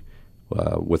we,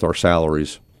 with our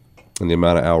salaries and the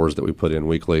amount of hours that we put in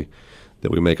weekly,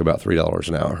 that we make about $3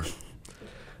 an hour.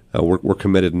 We're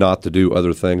committed not to do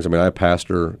other things. I mean, I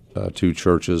pastor 2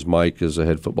 churches. Mike is a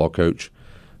head football coach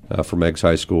for Meigs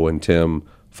High School, and Tim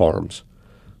farms.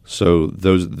 So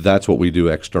that's what we do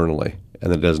externally,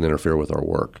 and that doesn't interfere with our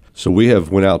work. So we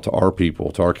have went out to our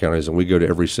people, to our counties, and we go to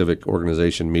every civic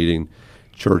organization meeting,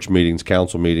 church meetings,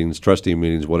 council meetings, trustee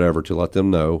meetings, whatever, to let them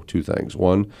know 2 things.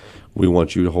 One, we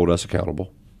want you to hold us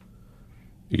accountable.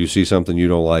 You see something you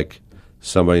don't like,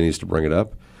 somebody needs to bring it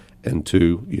up. And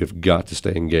 2, you've got to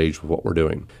stay engaged with what we're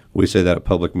doing. We say that at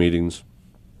public meetings.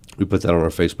 We put that on our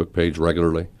Facebook page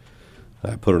regularly.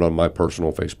 I put it on my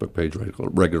personal Facebook page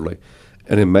regularly.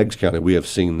 And in Meigs County, we have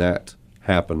seen that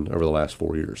happen over the last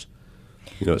 4 years.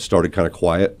 It started kind of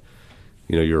quiet.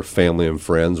 Your family and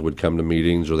friends would come to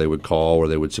meetings, or they would call, or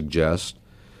they would suggest.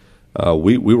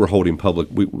 We were holding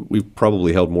we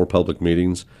probably held more public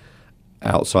meetings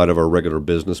outside of our regular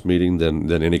business meeting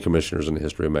than any commissioners in the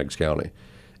history of Meigs County.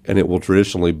 And it will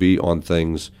traditionally be on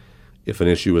things, if an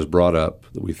issue is brought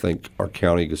up that we think our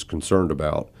county is concerned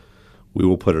about, we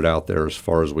will put it out there as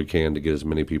far as we can to get as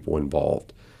many people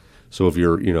involved. So if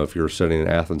you're sitting in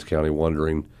Athens County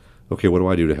wondering, okay, what do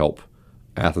I do to help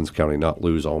Athens County not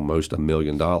lose almost $1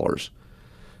 million?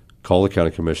 Call the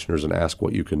county commissioners and ask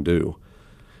what you can do.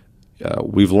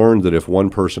 We've learned that if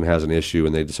one person has an issue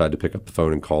and they decide to pick up the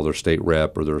phone and call their state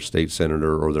rep or their state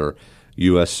senator or their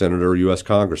U.S. senator or U.S.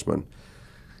 congressman,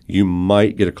 you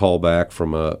might get a call back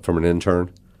from an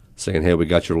intern saying, hey, we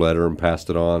got your letter and passed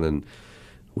it on, and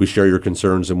we share your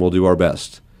concerns and we'll do our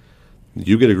best.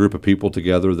 You get a group of people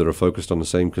together that are focused on the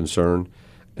same concern,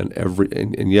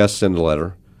 and yes, send a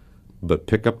letter, but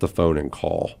pick up the phone and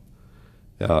call.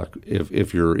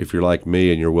 If you're like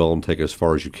me and you're willing to take it as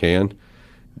far as you can,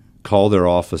 call their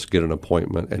office, get an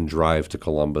appointment, and drive to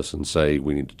Columbus and say,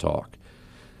 we need to talk.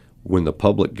 When the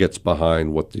public gets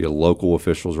behind what the local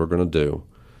officials are going to do,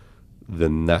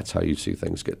 then that's how you see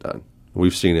things get done.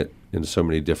 We've seen it in so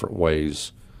many different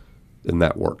ways, and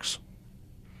that works.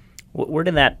 Where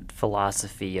did that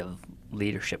philosophy of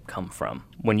leadership come from?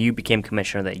 When you became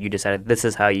commissioner, that you decided this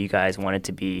is how you guys wanted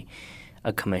to be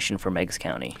a commission for Meigs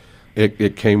County?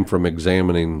 It came from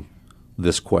examining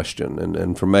this question.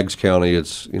 And for Meigs County,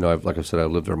 it's, like I said, I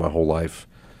lived there my whole life.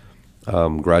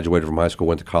 Graduated from high school,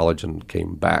 went to college, and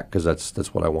came back because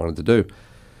that's what I wanted to do.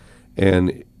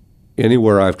 And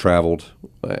anywhere I've traveled,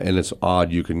 and it's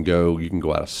odd, you can go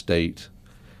out of state.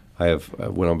 I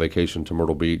went on vacation to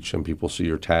Myrtle Beach, and people see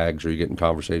your tags, or you get in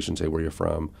conversations, say, where you're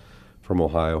from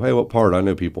Ohio. Hey, what part? I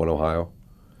know people in Ohio.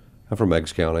 I'm from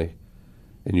Meigs County.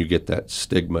 And you get that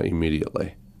stigma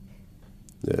immediately.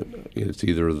 It's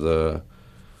either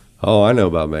oh, I know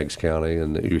about Meigs County,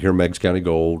 and you hear Meigs County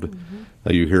Gold.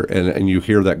 You hear and you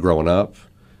hear that growing up.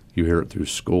 You hear it through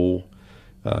school.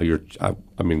 I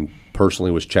mean,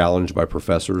 personally was challenged by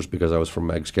professors because I was from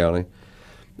Meigs County.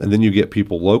 And then you get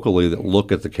people locally that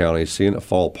look at the county, seeing it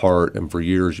fall apart, and for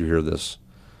years you hear this,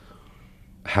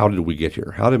 how did we get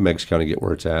here? How did Meigs County get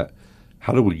where it's at?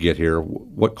 How did we get here?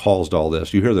 What caused all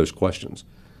this? You hear those questions.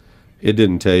 It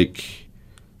didn't take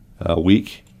a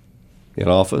week in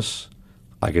office.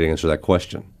 I could answer that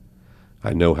question.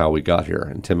 I know how we got here.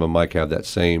 And Tim and Mike have that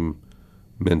same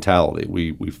mentality.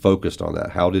 We focused on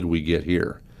that. How did we get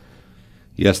here?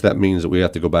 Yes, that means that we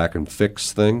have to go back and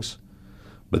fix things,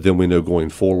 but then we know going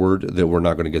forward that we're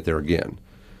not going to get there again.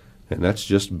 And that's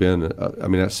just been, I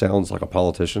mean, that sounds like a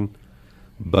politician,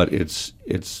 but it's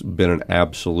been an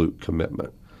absolute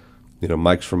commitment. You know,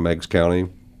 Mike's from Meigs County,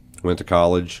 went to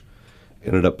college,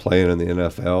 ended up playing in the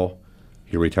NFL.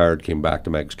 He retired, came back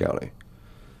to Meigs County.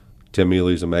 Tim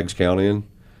Ely's a Meigs Countyan.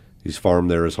 He's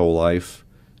farmed there his whole life,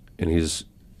 and he's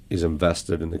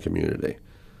invested in the community.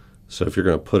 So if you're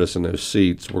going to put us in those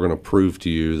seats, we're going to prove to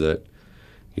you that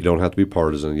you don't have to be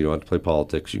partisan, you don't have to play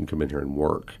politics, you can come in here and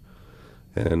work.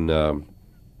 And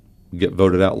get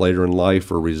voted out later in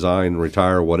life or resign,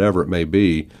 retire, whatever it may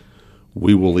be,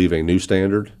 we will leave a new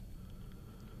standard.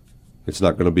 It's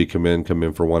not going to be come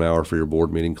in for 1 hour for your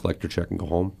board meeting, collect your check, and go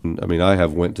home. I mean, I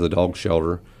have went to the dog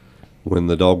shelter when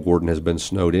the dog warden has been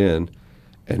snowed in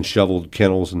and shoveled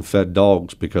kennels and fed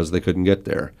dogs because they couldn't get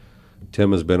there.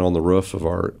 Tim has been on the roof of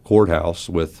our courthouse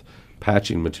with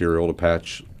patching material to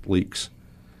patch leaks.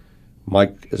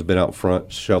 Mike has been out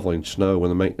front shoveling snow when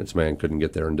the maintenance man couldn't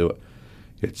get there and do it.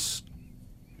 It's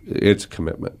a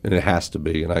commitment, and it has to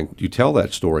be. And you tell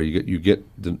that story, you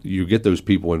get those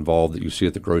people involved that you see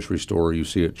at the grocery store, you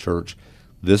see at church.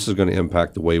 This is going to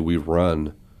impact the way we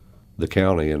run the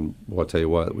county, and I'll tell you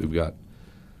what,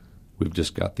 we've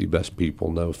just got the best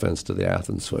people. No offense to the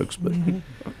Athens folks, but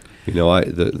you know,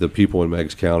 the people in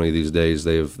Meigs County these days,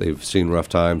 they've seen rough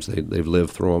times, they've lived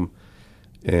through them,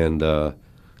 and a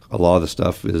lot of the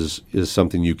stuff is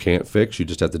something you can't fix. You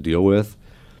just have to deal with.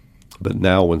 But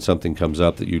now when something comes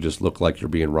up that you just look like you're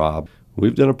being robbed,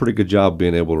 we've done a pretty good job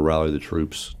being able to rally the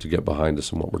troops to get behind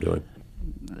us in what we're doing.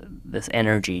 This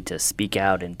energy to speak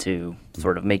out and to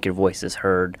sort of make your voices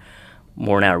heard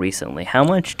more now recently. How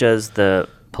much does the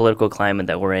political climate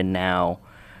that we're in now,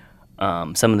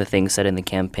 some of the things said in the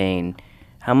campaign,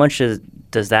 how much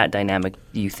does that dynamic,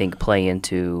 you think, play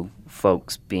into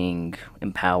folks being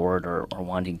empowered or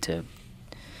wanting to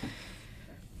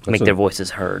make their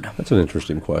voices heard? That's an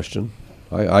interesting question.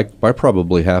 I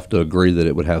probably have to agree that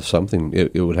it would have something.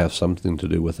 It would have something to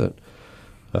do with it.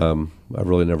 I've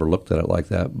really never looked at it like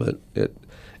that, but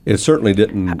it certainly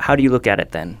didn't. How do you look at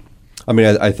it then? I mean,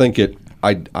 I think it.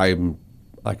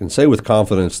 I can say with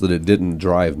confidence that it didn't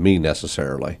drive me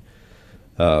necessarily,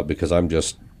 because I'm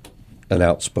just an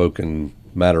outspoken,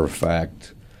 matter of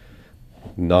fact,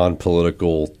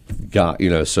 non-political guy, you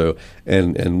know. So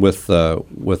and with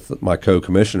my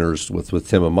co-commissioners, with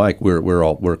Tim and Mike,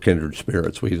 we're kindred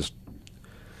spirits. We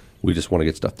just want to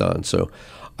get stuff done. So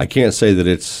I can't say that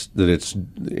it's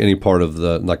any part of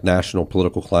the national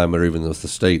political climate or even with the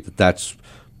state that's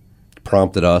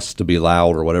prompted us to be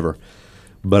loud or whatever.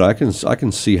 But I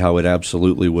can see how it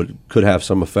absolutely could have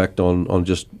some effect on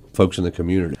just folks in the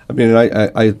community. I mean,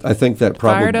 I think that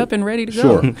probably fired up and ready to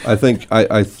go. Sure, I think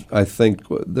it's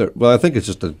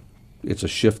just a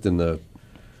shift in the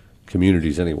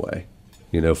communities anyway.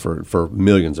 You know, for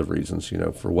millions of reasons. You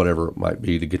know, for whatever it might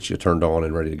be to get you turned on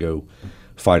and ready to go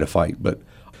fight a fight. But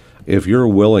if you're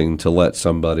willing to let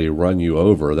somebody run you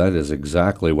over, that is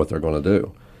exactly what they're going to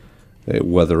do.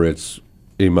 Whether it's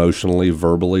emotionally,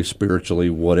 verbally, spiritually,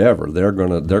 whatever, they're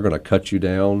gonna cut you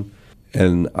down.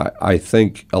 And I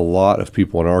think a lot of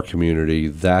people in our community,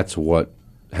 that's what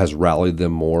has rallied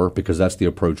them more, because that's the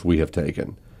approach we have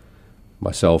taken.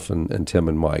 Myself and Tim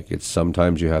and Mike. It's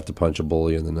sometimes you have to punch a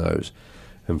bully in the nose.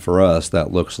 And for us,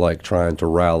 that looks like trying to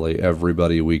rally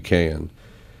everybody we can,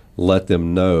 let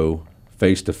them know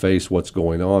face to face what's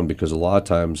going on, because a lot of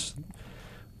times,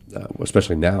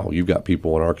 especially now, you've got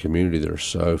people in our community that are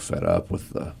so fed up with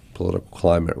the political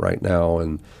climate right now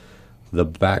and the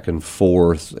back and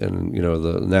forth, and you know,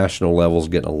 the national level's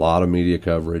getting a lot of media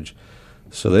coverage,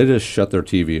 so they just shut their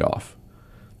TV off,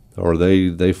 or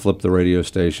they flip the radio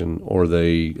station, or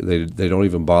they don't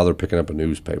even bother picking up a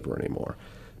newspaper anymore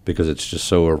because it's just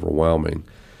so overwhelming.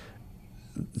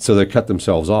 So they cut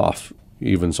themselves off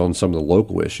even on some of the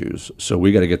local issues. So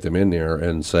we got to get them in there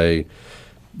and say,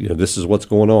 you know, this is what's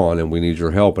going on and we need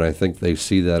your help. And I think they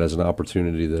see that as an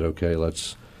opportunity that, okay,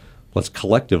 let's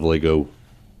collectively go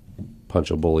punch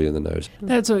a bully in the nose.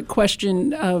 That's a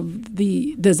question of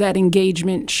does that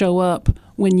engagement show up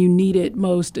when you need it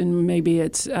most, and maybe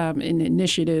it's in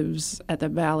initiatives at the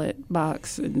ballot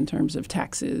box in terms of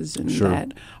taxes and Sure.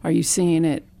 that. Are you seeing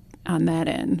it on that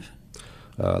end?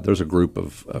 There's a group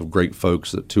of great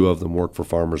folks that 2 of them work for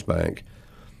Farmers Bank,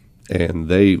 and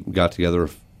they got together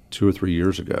 2 or 3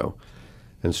 years ago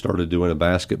and started doing a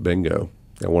basket bingo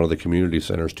at one of the community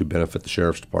centers to benefit the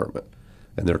sheriff's department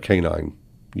and their canine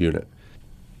unit.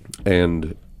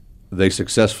 And they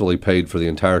successfully paid for the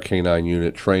entire canine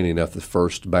unit training after the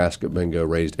first basket bingo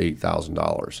raised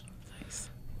 $8,000. Nice.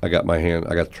 I got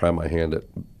to try my hand at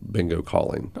bingo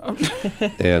calling.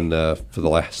 And for the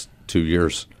last 3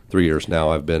 years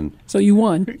now, I've been So you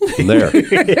won. there.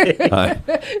 I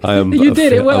am. You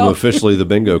did it well. I'm officially the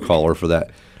bingo caller for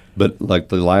that. But like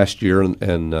the last year and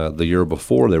the year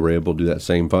before, they were able to do that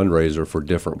same fundraiser for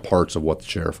different parts of what the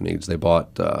sheriff needs. They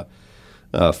bought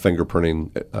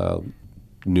fingerprinting,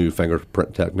 new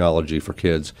fingerprint technology for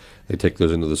kids. They take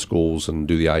those into the schools and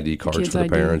do the ID cards Kids for the ID,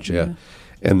 parents. yeah.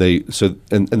 And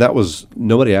that was,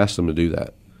 nobody asked them to do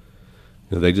that.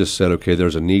 You know, they just said, okay,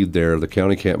 there's a need there. The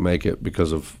county can't make it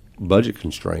because of budget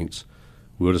constraints.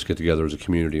 We'll just get together as a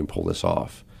community and pull this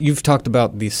off. You've talked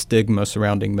about the stigma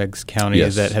surrounding Meigs County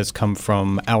Yes. that has come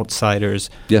from outsiders.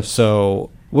 Yes.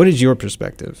 So what is your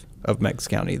perspective of Meigs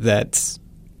County that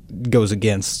goes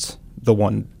against the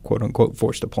one quote-unquote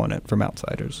forced opponent from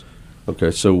outsiders?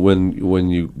 Okay, so when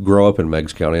you grow up in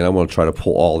Meigs County, and I want to try to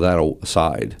pull all that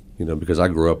aside, you know, because I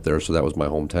grew up there, so that was my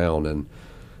hometown,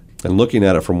 and looking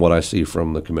at it from what I see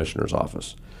from the commissioner's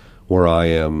office, where I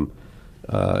am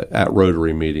at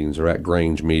Rotary meetings or at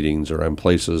Grange meetings or in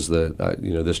places that,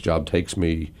 this job takes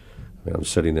me. I mean, I'm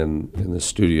sitting in this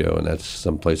studio, and that's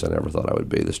some place I never thought I would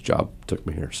be. This job took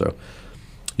me here. So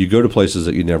you go to places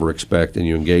that you never expect, and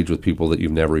you engage with people that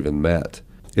you've never even met.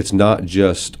 It's not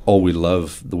just, we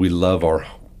love our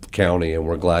county, and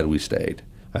we're glad we stayed.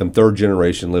 I'm 3rd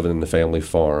generation living in the family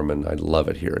farm, and I love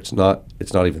it here. It's not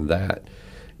even that.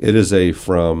 It is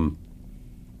from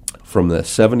the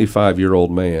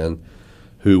 75-year-old man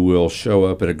who will show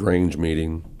up at a Grange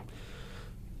meeting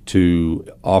to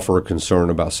offer a concern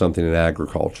about something in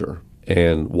agriculture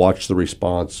and watch the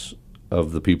response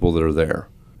of the people that are there.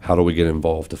 How do we get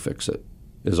involved to fix it?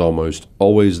 Is almost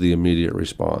always the immediate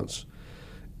response.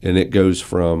 And it goes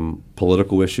from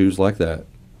political issues like that.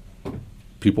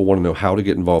 People want to know how to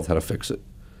get involved, how to fix it.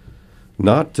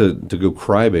 Not to go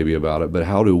crybaby about it, but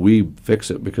how do we fix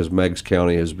it? Because Meigs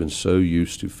County has been so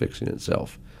used to fixing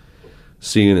itself,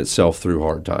 seeing itself through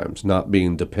hard times, not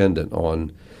being dependent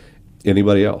on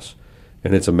anybody else.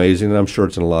 And it's amazing, and I'm sure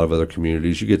it's in a lot of other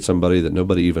communities. You get somebody that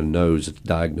nobody even knows that's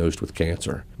diagnosed with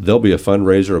cancer. There'll be a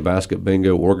fundraiser, a basket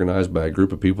bingo organized by a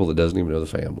group of people that doesn't even know the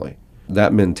family.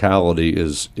 That mentality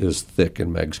is thick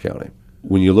in Meigs County.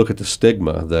 When you look at the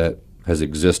stigma that has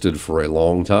existed for a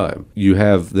long time, you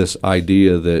have this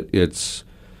idea that it's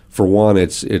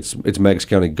Meigs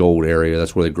County gold area.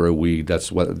 That's where they grow weed.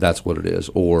 That's what it is.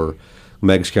 Or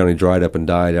Meigs County dried up and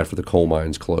died after the coal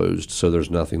mines closed, so there's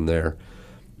nothing there.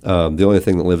 The only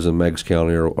thing that lives in Meigs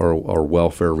County are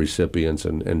welfare recipients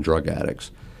and drug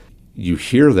addicts. You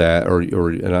hear that,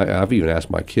 and I've even asked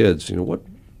my kids,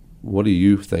 what do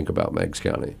you think about Meigs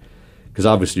County? Because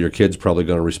obviously your kid's probably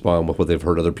going to respond with what they've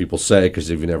heard other people say because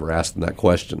you've never asked them that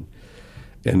question.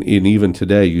 And even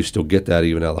today, you still get that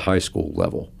even at the high school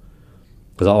level.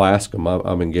 Because I'll ask them,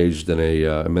 I'm engaged in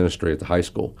a ministry at the high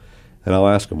school, and I'll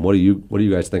ask them, what do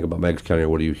you guys think about Meigs County, or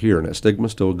what do you hear? And that stigma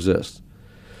still exists.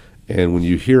 And when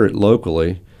you hear it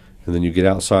locally, and then you get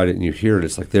outside it and you hear it,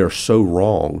 it's like they're so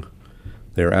wrong.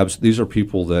 These are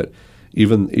people that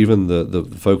even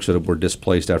the folks that were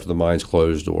displaced after the mines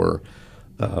closed, or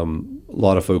a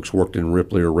lot of folks worked in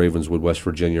Ripley or Ravenswood, West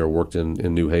Virginia, or worked in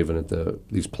New Haven at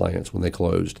these plants when they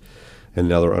closed, and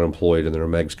now they're unemployed and they're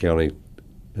in Meigs County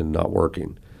and not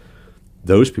working.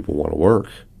 Those people want to work.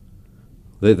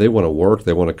 They want to work.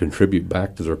 They want to contribute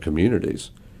back to their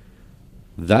communities.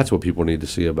 That's what people need to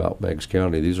see about Meigs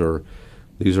County. These are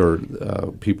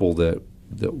people that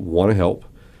want to help.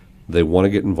 They want to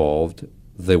get involved.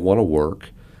 They want to work.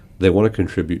 They want to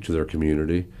contribute to their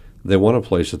community. They want a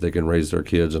place that they can raise their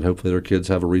kids, and hopefully their kids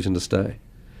have a reason to stay.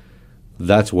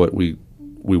 That's what we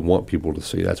want people to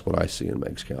see. That's what I see in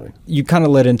Meigs County. You kind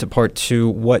of led into part 2.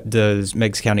 What does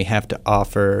Meigs County have to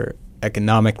offer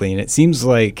economically? And it seems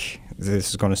like, this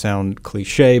is going to sound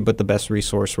cliche, but the best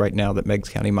resource right now that Meigs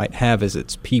County might have is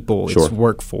its people, Sure. its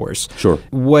workforce. Sure.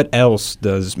 What else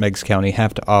does Meigs County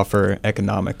have to offer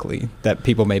economically that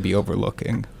people may be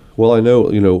overlooking? Well, I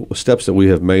know, steps that we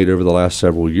have made over the last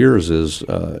several years is,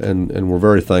 and we're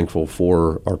very thankful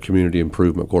for our Community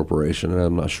Improvement Corporation, and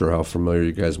I'm not sure how familiar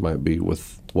you guys might be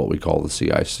with what we call the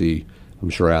CIC.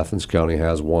 I'm sure Athens County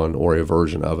has one or a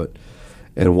version of it.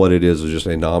 And what it is just a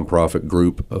nonprofit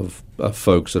group of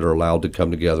folks that are allowed to come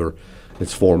together.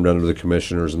 It's formed under the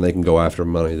commissioners, and they can go after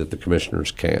money that the commissioners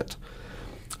can't.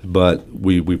 But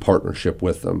we partnership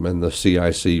with them, and the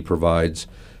CIC provides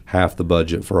half the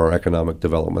budget for our economic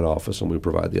development office, and we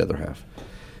provide the other half.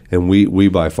 And we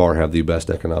by far have the best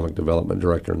economic development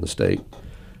director in the state.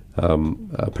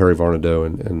 Perry Varnado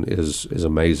and is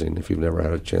amazing. If you've never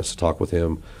had a chance to talk with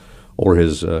him, or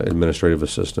his administrative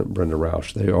assistant Brenda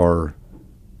Roush, they are.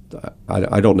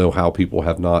 I don't know how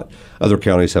other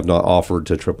counties have not offered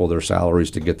to triple their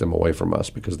salaries to get them away from us,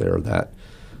 because they are that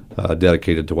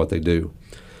dedicated to what they do.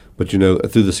 But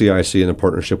through the CIC and in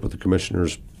partnership with the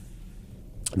commissioners,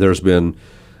 there's been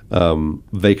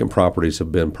vacant properties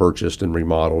have been purchased and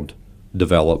remodeled,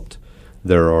 developed.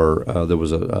 There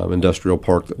was an industrial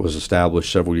park that was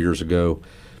established several years ago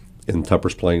in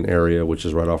Tuppers Plain area, which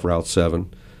is right off Route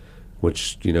 7.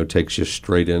 Which takes you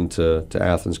straight into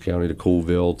Athens County, to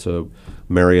Coolville, to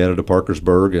Marietta, to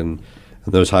Parkersburg, and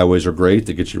those highways are great.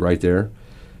 They get you right there.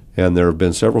 And there have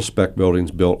been several spec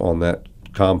buildings built on that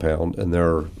compound, and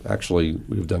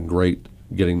we've done great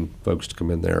getting folks to come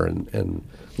in there and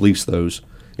lease those,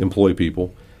 employ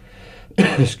people.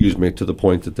 Excuse me, to the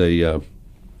point that they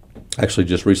actually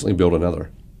just recently built another.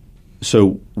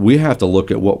 So we have to look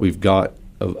at what we've got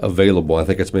available. I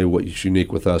think that's maybe what's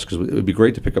unique with us, because it would be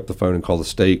great to pick up the phone and call the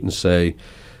state and say,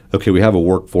 okay, we have a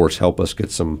workforce, help us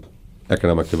get some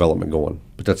economic development going.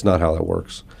 But that's not how that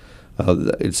works.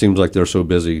 It seems like they're so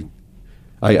busy.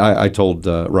 I told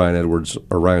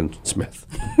Ryan Smith.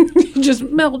 Just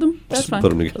meld them. That's fine. Put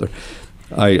them together.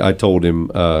 I told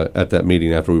him at that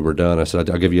meeting after we were done, I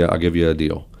said, I'll give you a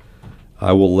deal.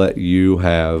 I will let you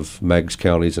have Meigs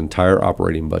County's entire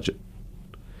operating budget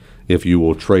if you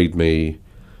will trade me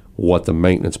what the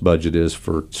maintenance budget is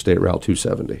for State Route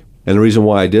 270. And the reason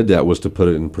why I did that was to put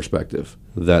it in perspective,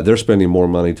 that they're spending more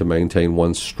money to maintain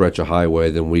one stretch of highway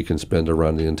than we can spend to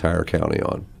run the entire county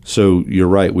on. So you're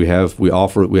right, we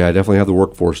definitely have the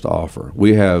workforce to offer.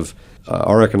 We have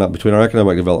between our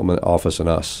economic development office and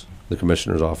us, the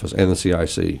commissioner's office and the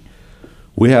CIC,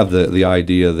 we have the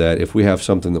idea that if we have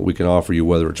something that we can offer you,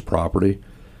 whether it's property,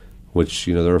 which,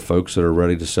 there are folks that are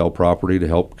ready to sell property to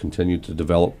help continue to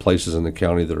develop places in the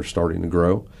county that are starting to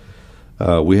grow.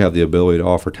 We have the ability to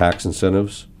offer tax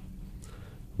incentives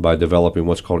by developing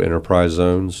what's called enterprise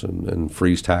zones and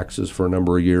freeze taxes for a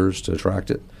number of years to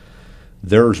attract it.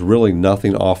 There's really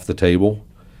nothing off the table,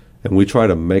 and we try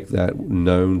to make that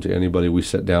known to anybody we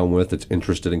sit down with that's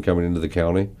interested in coming into the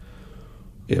county.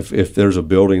 If there's a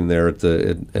building there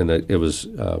it was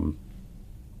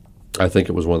I think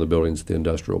it was one of the buildings at the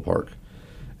industrial park.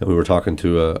 And we were talking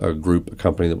to a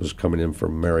company that was coming in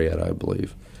from Marietta, I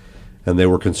believe. And they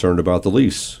were concerned about the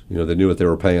lease. They knew what they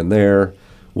were paying there.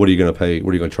 What are you going to pay?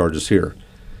 What are you going to charge us here?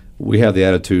 We have the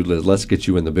attitude, let's get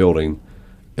you in the building,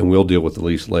 and we'll deal with the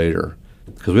lease later.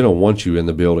 Because we don't want you in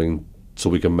the building so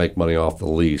we can make money off the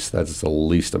lease. That's the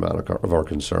least amount of our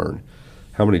concern.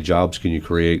 How many jobs can you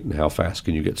create, and how fast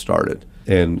can you get started?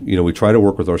 And, we try to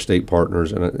work with our state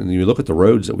partners, and you look at the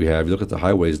roads that we have, you look at the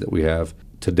highways that we have.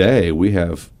 Today, we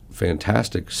have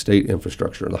fantastic state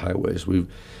infrastructure in the highways.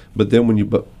 But then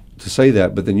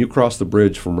you cross the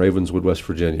bridge from Ravenswood, West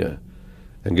Virginia,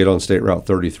 and get on State Route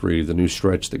 33, the new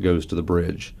stretch that goes to the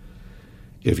bridge.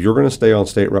 If you're going to stay on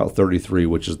State Route 33,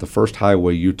 which is the first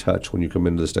highway you touch when you come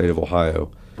into the state of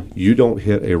Ohio, you don't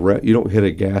hit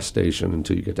a gas station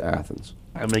until you get to Athens.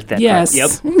 I make that. Yes. Yep.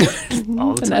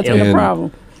 And that's been a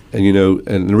problem. And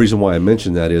and the reason why I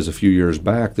mentioned that is a few years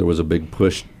back there was a big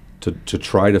push to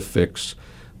try to fix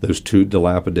those two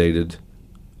dilapidated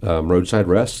roadside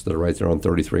rests that are right there on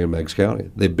 33 in Meigs County.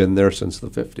 They've been there since the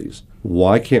 50s.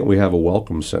 Why can't we have a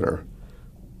welcome center?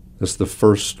 That's the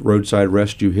first roadside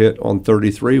rest you hit on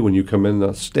 33 when you come in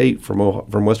the state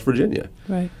from West Virginia.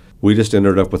 Right. We just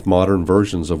ended up with modern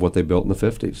versions of what they built in the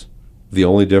 50s. The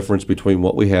only difference between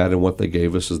what we had and what they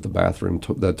gave us is the bathroom,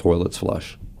 the toilets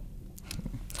flush.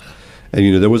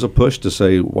 And, there was a push to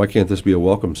say, why can't this be a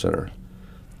welcome center?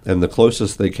 And the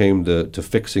closest they came to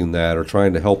fixing that or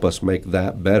trying to help us make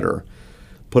that better,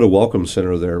 put a welcome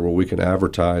center there where we can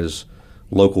advertise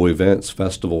local events,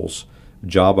 festivals,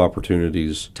 job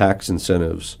opportunities, tax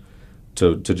incentives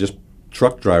to just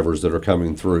truck drivers that are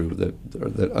coming through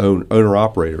that owner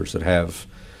operators that have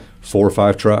 4 or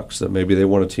 5 trucks that maybe they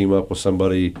want to team up with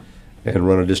somebody and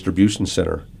run a distribution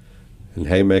center. And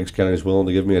hey, Meigs County is willing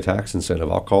to give me a tax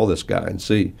incentive. I'll call this guy and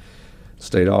see.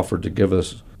 state offered to give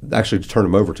us, actually to turn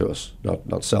them over to us,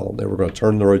 not sell them. They were going to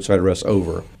turn the roadside arrests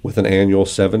over with an annual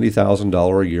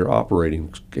 $70,000 a year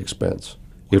operating expense.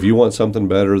 If you want something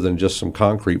better than just some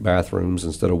concrete bathrooms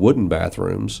instead of wooden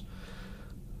bathrooms,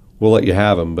 we'll let you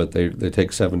have them, but they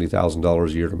take $70,000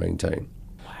 a year to maintain.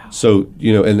 Wow. So,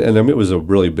 and I mean, it was a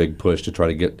really big push to try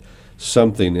to get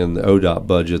something in the ODOT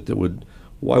budget that would,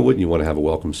 why wouldn't you want to have a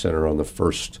welcome center on the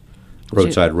first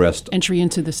roadside rest entry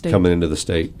into the state, coming into the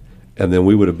state? And then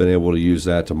we would have been able to use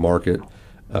that to market.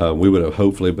 We would have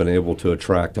hopefully been able to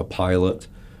attract a Pilot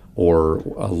or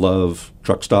a Love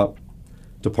truck stop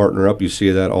to partner up. You see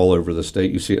that all over the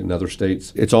state. You see it in other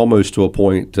states. It's almost to a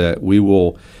point that we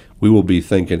will be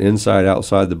thinking inside,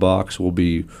 outside the box. We'll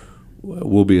be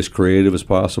as creative as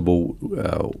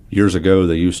possible. Years ago,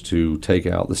 they used to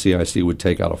the CIC would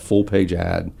take out a full-page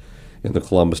ad in the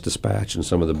Columbus Dispatch and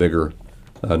some of the bigger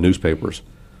newspapers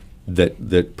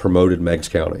that promoted Meigs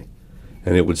County.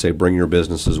 And it would say, bring your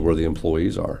businesses where the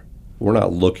employees are. We're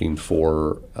not looking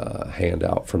for a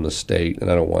handout from the state, and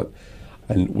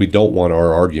we don't want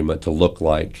our argument to look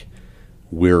like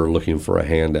we're looking for a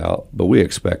handout, but we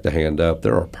expect a hand up.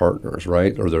 They're our partners,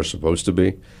 right? Or they're supposed to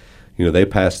be. They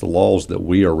pass the laws that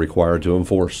we are required to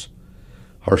enforce.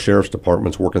 Our sheriff's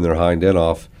department's working their hind end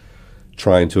off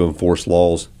trying to enforce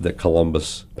laws that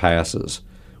Columbus passes.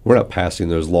 We're not passing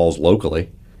those laws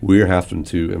locally. We're having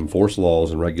to enforce laws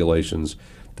and regulations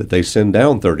that they send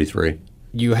down 33.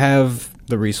 You have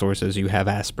the resources, you have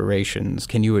aspirations.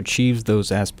 Can you achieve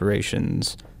those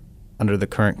aspirations under the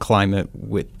current climate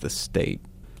with the state?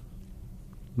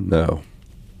 No,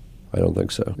 I don't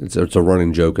think so. It's a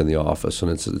running joke in the office, and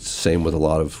it's the same with a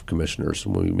lot of commissioners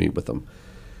when we meet with them.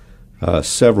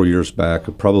 Several years back,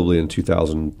 probably in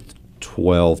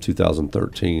 2012,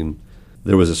 2013,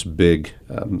 there was this big,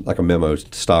 like a memo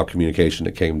style communication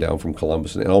that came down from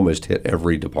Columbus, and it almost hit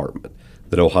every department,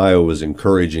 that Ohio was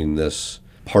encouraging this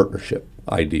partnership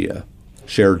idea.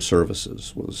 Shared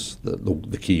services was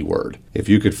the key word. If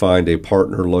you could find a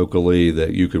partner locally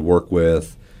that you could work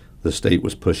with, the state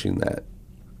was pushing that.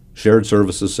 Shared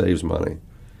services saves money.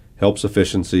 Helps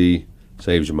efficiency,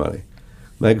 saves you money.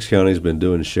 Meigs County's been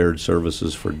doing shared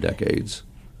services for decades.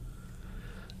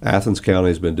 Athens County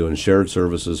has been doing shared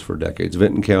services for decades.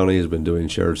 Vinton County has been doing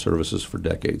shared services for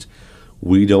decades.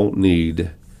 We don't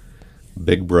need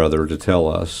Big Brother to tell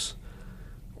us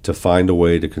to find a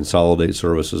way to consolidate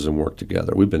services and work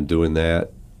together. We've been doing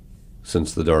that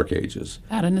since the dark ages.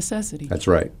 Out of necessity. That's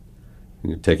right.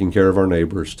 Taking care of our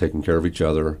neighbors, taking care of each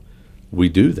other. We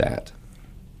do that.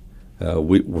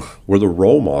 We're the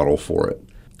role model for it.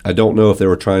 I don't know if they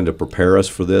were trying to prepare us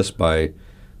for this by,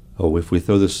 if we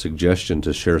throw this suggestion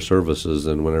to share services,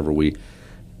 then whenever we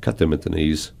cut them at the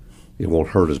knees, it won't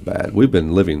hurt as bad. We've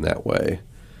been living that way.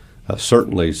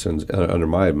 Certainly since under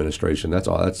my administration, that's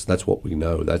what we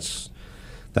know. That's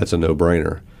a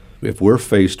no-brainer. If we're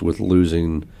faced with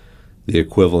losing the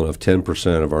equivalent of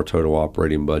 10% of our total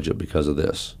operating budget because of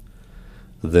this,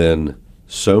 then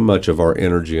so much of our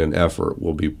energy and effort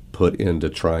will be put into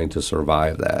trying to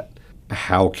survive that.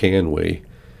 How can we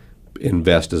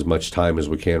invest as much time as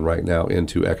we can right now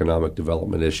into economic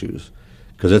development issues?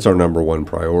 Because it's our number one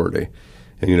priority.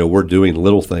 And, we're doing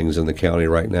little things in the county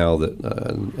right now that,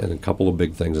 and a couple of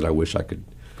big things that I wish I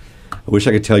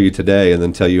could tell you today and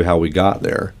then tell you how we got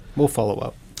there. We'll follow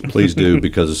up. Please do,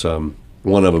 because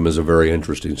one of them is a very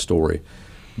interesting story.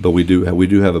 But we do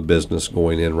have a business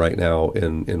going in right now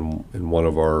in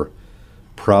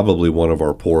probably one of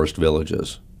our poorest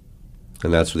villages.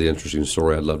 And that's the interesting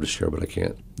story I'd love to share, but I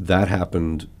can't. That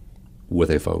happened with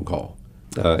a phone call.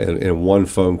 And one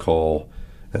phone call,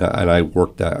 and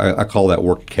I call that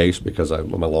work case because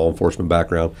I'm a law enforcement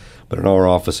background. But in our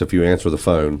office, if you answer the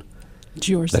phone, it's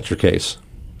yours. That's your case.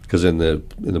 Because in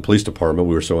the police department,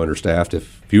 we were so understaffed.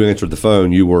 If you answered the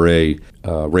phone, you were a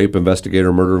rape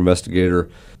investigator, murder investigator,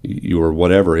 you were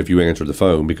whatever if you answered the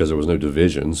phone, because there was no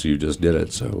division, so you just did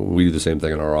it. So we do the same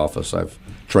thing in our office. I've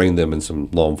trained them in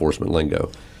some law enforcement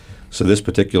lingo. So this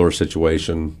particular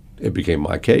situation, it became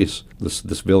my case.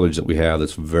 This village that we have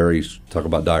that's very, talk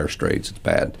about dire straits, it's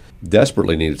bad,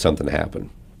 desperately needed something to happen.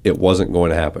 It wasn't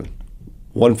going to happen.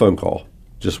 One phone call,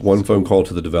 just one phone call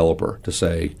to the developer to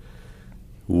say,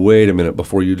 wait a minute,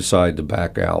 before you decide to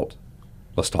back out,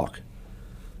 let's talk.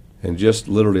 And just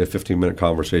literally a 15-minute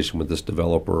conversation with this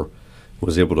developer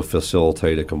was able to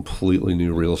facilitate a completely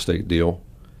new real estate deal.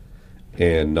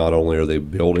 And not only are they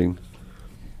building,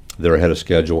 they're ahead of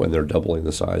schedule, and they're doubling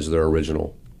the size of their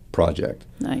original project.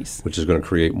 Nice. Which is going to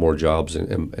create more jobs.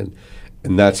 And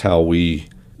that's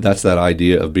that's that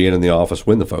idea of being in the office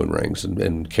when the phone rings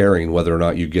and caring whether or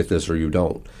not you get this or you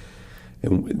don't.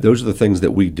 And those are the things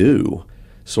that we do.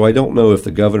 So I don't know if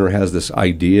the governor has this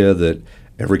idea that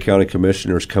every county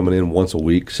commissioner is coming in once a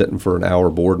week, sitting for an hour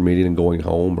board meeting and going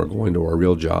home or going to our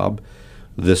real job.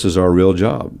 This is our real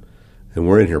job. And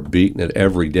we're in here beating it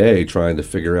every day trying to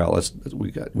figure out,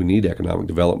 we need economic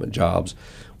development jobs.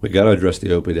 We got to address the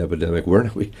opioid epidemic.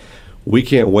 We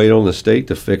can't wait on the state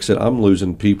to fix it. I'm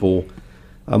losing people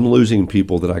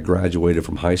that I graduated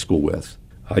from high school with.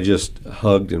 I just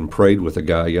hugged and prayed with a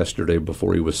guy yesterday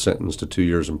before he was sentenced to 2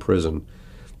 years in prison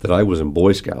that I was in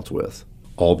Boy Scouts with,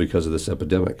 all because of this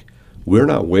epidemic. We're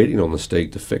not waiting on the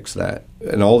state to fix that.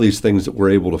 And all these things that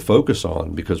we're able to focus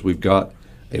on because we've got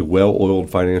a well-oiled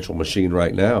financial machine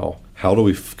right now. How do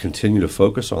we continue to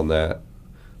focus on that,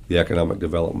 the economic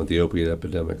development, the opiate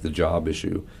epidemic, the job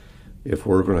issue, if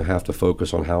we're going to have to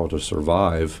focus on how to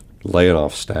survive, laying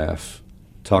off staff,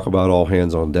 talk about all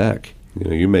hands on deck.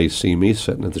 You may see me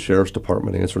sitting at the sheriff's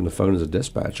department answering the phone as a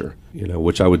dispatcher,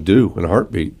 which I would do in a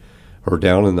heartbeat, or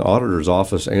down in the auditor's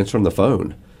office answering the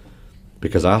phone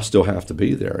because I'll still have to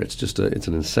be there. It's just it's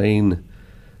an insane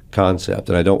concept.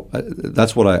 And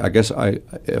that's what I guess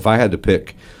if I had to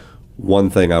pick one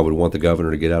thing I would want the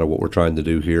governor to get out of what we're trying to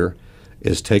do here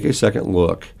is take a second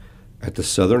look at the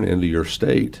southern end of your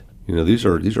state. These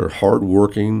are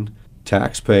hardworking,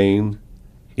 tax-paying,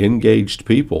 engaged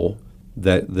people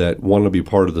that want to be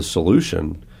part of the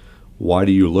solution. Why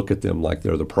do you look at them like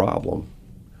they're the problem?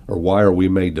 Or why are we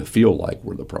made to feel like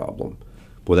we're the problem?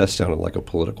 Boy, that sounded like a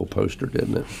political poster,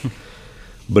 didn't it?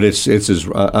 But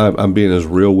I'm being as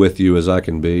real with you as I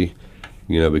can be,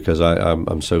 because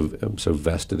I'm so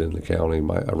vested in the county.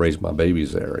 I raised my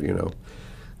babies there.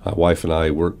 My wife and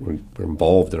I we're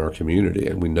involved in our community,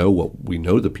 and we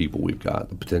know the people we've got,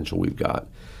 the potential we've got.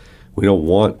 We don't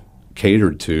want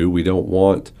catered to. We don't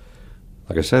want,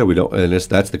 like I said, we don't. And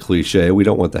that's the cliche. We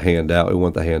don't want the hand out. We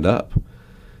want the hand up.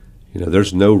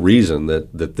 There's no reason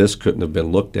that this couldn't have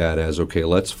been looked at as, okay,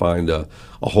 let's find a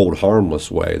hold harmless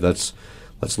way. Let's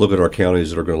look at our counties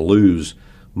that are going to lose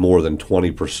more than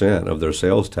 20% of their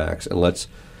sales tax, and let's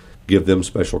give them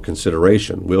special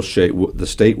consideration. The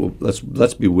state will,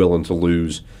 let's be willing to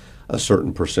lose a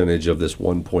certain percentage of this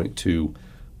 1.2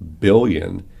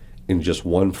 billion in just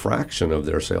one fraction of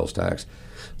their sales tax.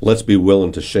 Let's be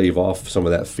willing to shave off some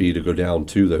of that fee to go down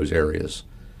to those areas.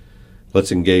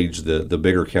 Let's engage the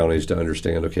bigger counties to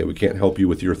understand, okay, we can't help you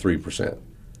with your 3%.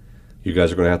 You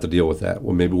guys are going to have to deal with that.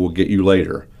 Well, maybe we'll get you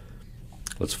later.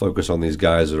 Let's focus on these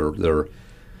guys that are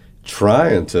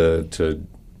trying to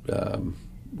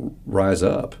rise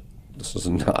up. This is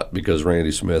not because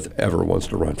Randy Smith ever wants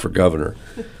to run for governor,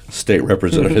 state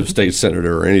representative, state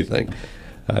senator, or anything.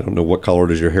 I don't know what color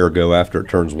does your hair go after it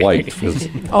turns white.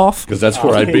 Off. Because that's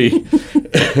where I'd be.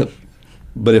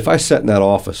 But if I sat in that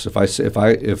office,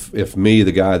 if me,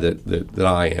 the guy that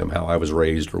I am, how I was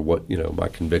raised, or what my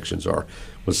convictions are,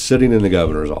 was sitting in the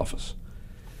governor's office,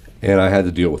 and I had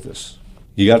to deal with this,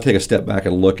 you got to take a step back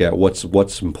and look at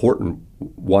what's important.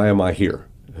 Why am I here?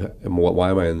 And why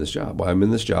am I in this job? Well, I'm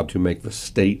in this job to make the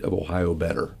state of Ohio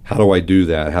better. How do I do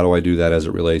that? How do I do that as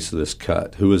it relates to this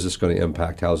cut? Who is this going to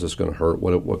impact? How is this going to hurt?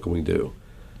 What can we do?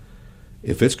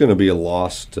 If it's going to be a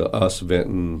loss to us,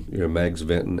 Vinton, Meigs,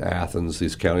 Vinton, Athens,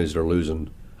 these counties that are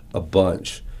losing a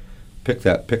bunch, pick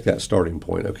that starting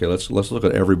point. Okay, let's look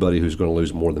at everybody who's going to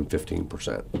lose more than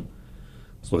 15%.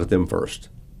 Let's look at them first.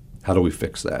 How do we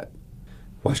fix that?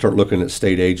 Well, I start looking at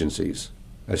state agencies.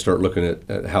 I start looking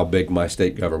at how big my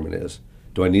state government is.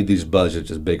 Do I need these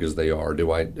budgets as big as they are?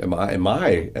 Am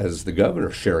I as the governor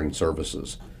sharing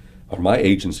services? Are my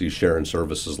agencies sharing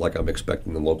services like I'm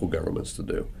expecting the local governments to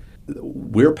do?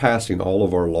 We're passing all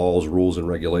of our laws, rules, and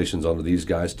regulations onto these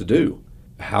guys to do.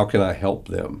 How can I help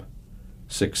them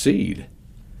succeed?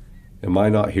 Am I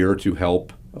not here to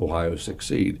help Ohio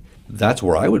succeed? That's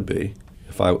where I would be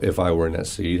if I were in that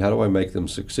seat. How do I make them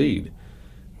succeed?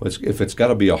 Well, if it's got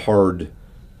to be a hard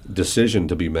decision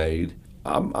to be made,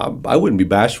 I wouldn't be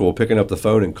bashful picking up the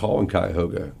phone and calling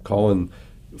Cuyahoga, calling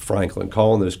Franklin,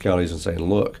 calling those counties and saying,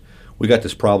 look, we got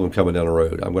this problem coming down the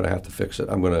road. I'm going to have to fix it.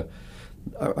 I'm going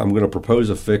to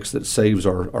propose a fix that saves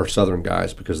our southern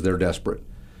guys because they're desperate.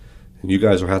 And you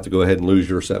guys will have to go ahead and lose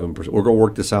your 7%. We're going to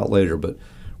work this out later, but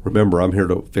remember, I'm here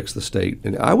to fix the state.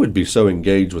 And I would be so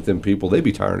engaged with them people, they'd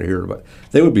be tired of hearing about it.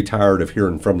 They would be tired of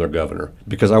hearing from their governor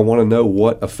because I want to know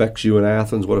what affects you in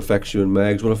Athens, what affects you in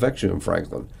Meigs, what affects you in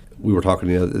Franklin. We were talking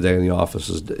the other day in the office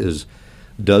is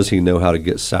does he know how to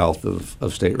get south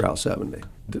of State Route 70?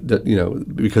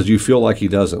 Because you feel like he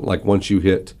doesn't. Like once you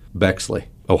hit Bexley,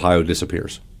 Ohio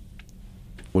disappears.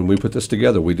 When we put this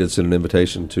together, we did send an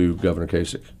invitation to Governor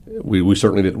Kasich. We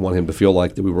certainly didn't want him to feel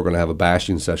like that we were going to have a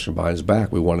bashing session behind his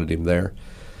back. We wanted him there.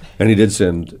 And he did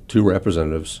send 2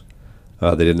 representatives.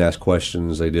 They didn't ask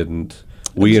questions. They didn't.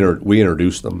 We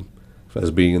introduced them as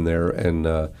being in there, and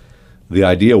the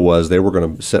idea was they were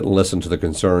going to sit and listen to the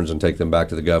concerns and take them back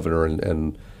to the governor,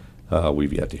 and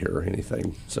we've yet to hear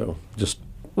anything. So just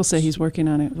We'll say he's working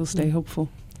on it. We'll stay hopeful,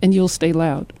 and you'll stay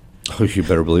loud. Oh, you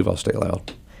better believe I'll stay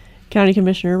loud. County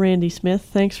Commissioner Randy Smith,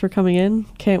 thanks for coming in.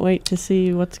 Can't wait to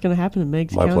see what's going to happen in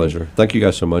Meigs County. My pleasure. Thank you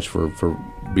guys so much for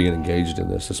being engaged in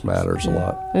this. This matters a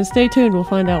lot. And stay tuned. We'll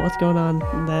find out what's going on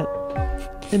in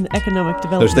the economic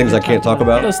development. Those things I can't talk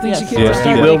about? Those things Yes. you can't Yes, talk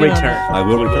you about. will return. I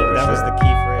will return. That was the key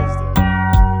phrase.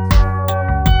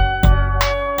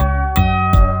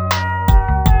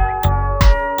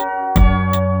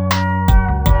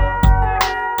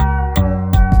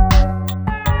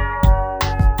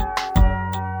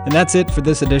 And that's it for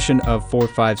this edition of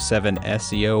 457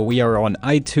 SEO. We are on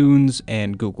iTunes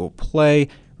and Google Play.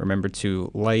 Remember to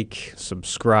like,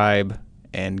 subscribe,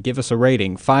 and give us a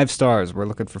rating. 5 stars. We're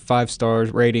looking for 5-star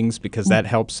ratings because that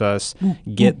helps us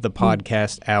get the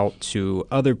podcast out to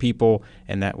other people,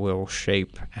 and that will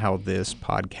shape how this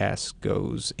podcast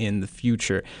goes in the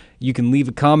future. You can leave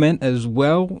a comment as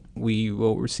well. We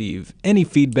will receive any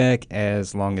feedback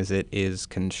as long as it is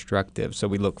constructive. So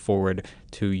we look forward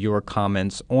to your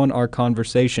comments on our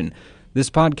conversation. This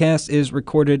podcast is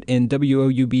recorded in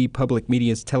WOUB Public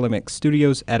Media's Telemix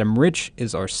Studios. Adam Rich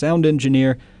is our sound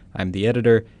engineer. I'm the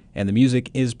editor, and the music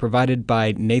is provided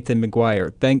by Nathan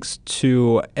McGuire. Thanks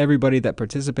to everybody that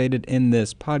participated in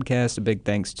this podcast. A big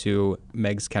thanks to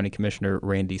Meigs County Commissioner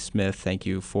Randy Smith. Thank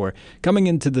you for coming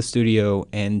into the studio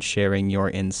and sharing your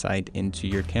insight into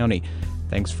your county.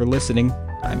 Thanks for listening.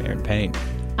 I'm Aaron Payne.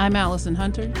 I'm Allison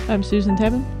Hunter. I'm Susan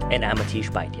Tebben. And I'm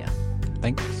Atish Baidia.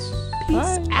 Thanks.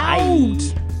 Peace Bye. out.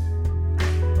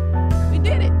 We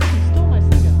did it. Stole my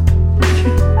cigar.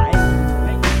 Bye.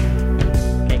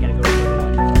 Okay, gotta go.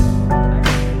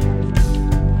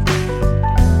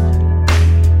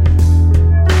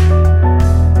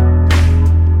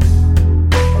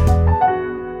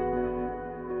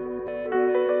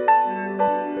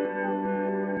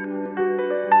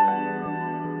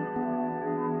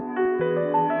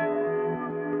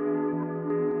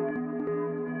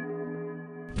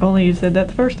 If only you said that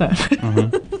the first time.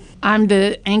 I'm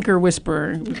the anchor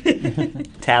whisperer.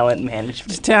 Talent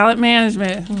management. Talent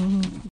management.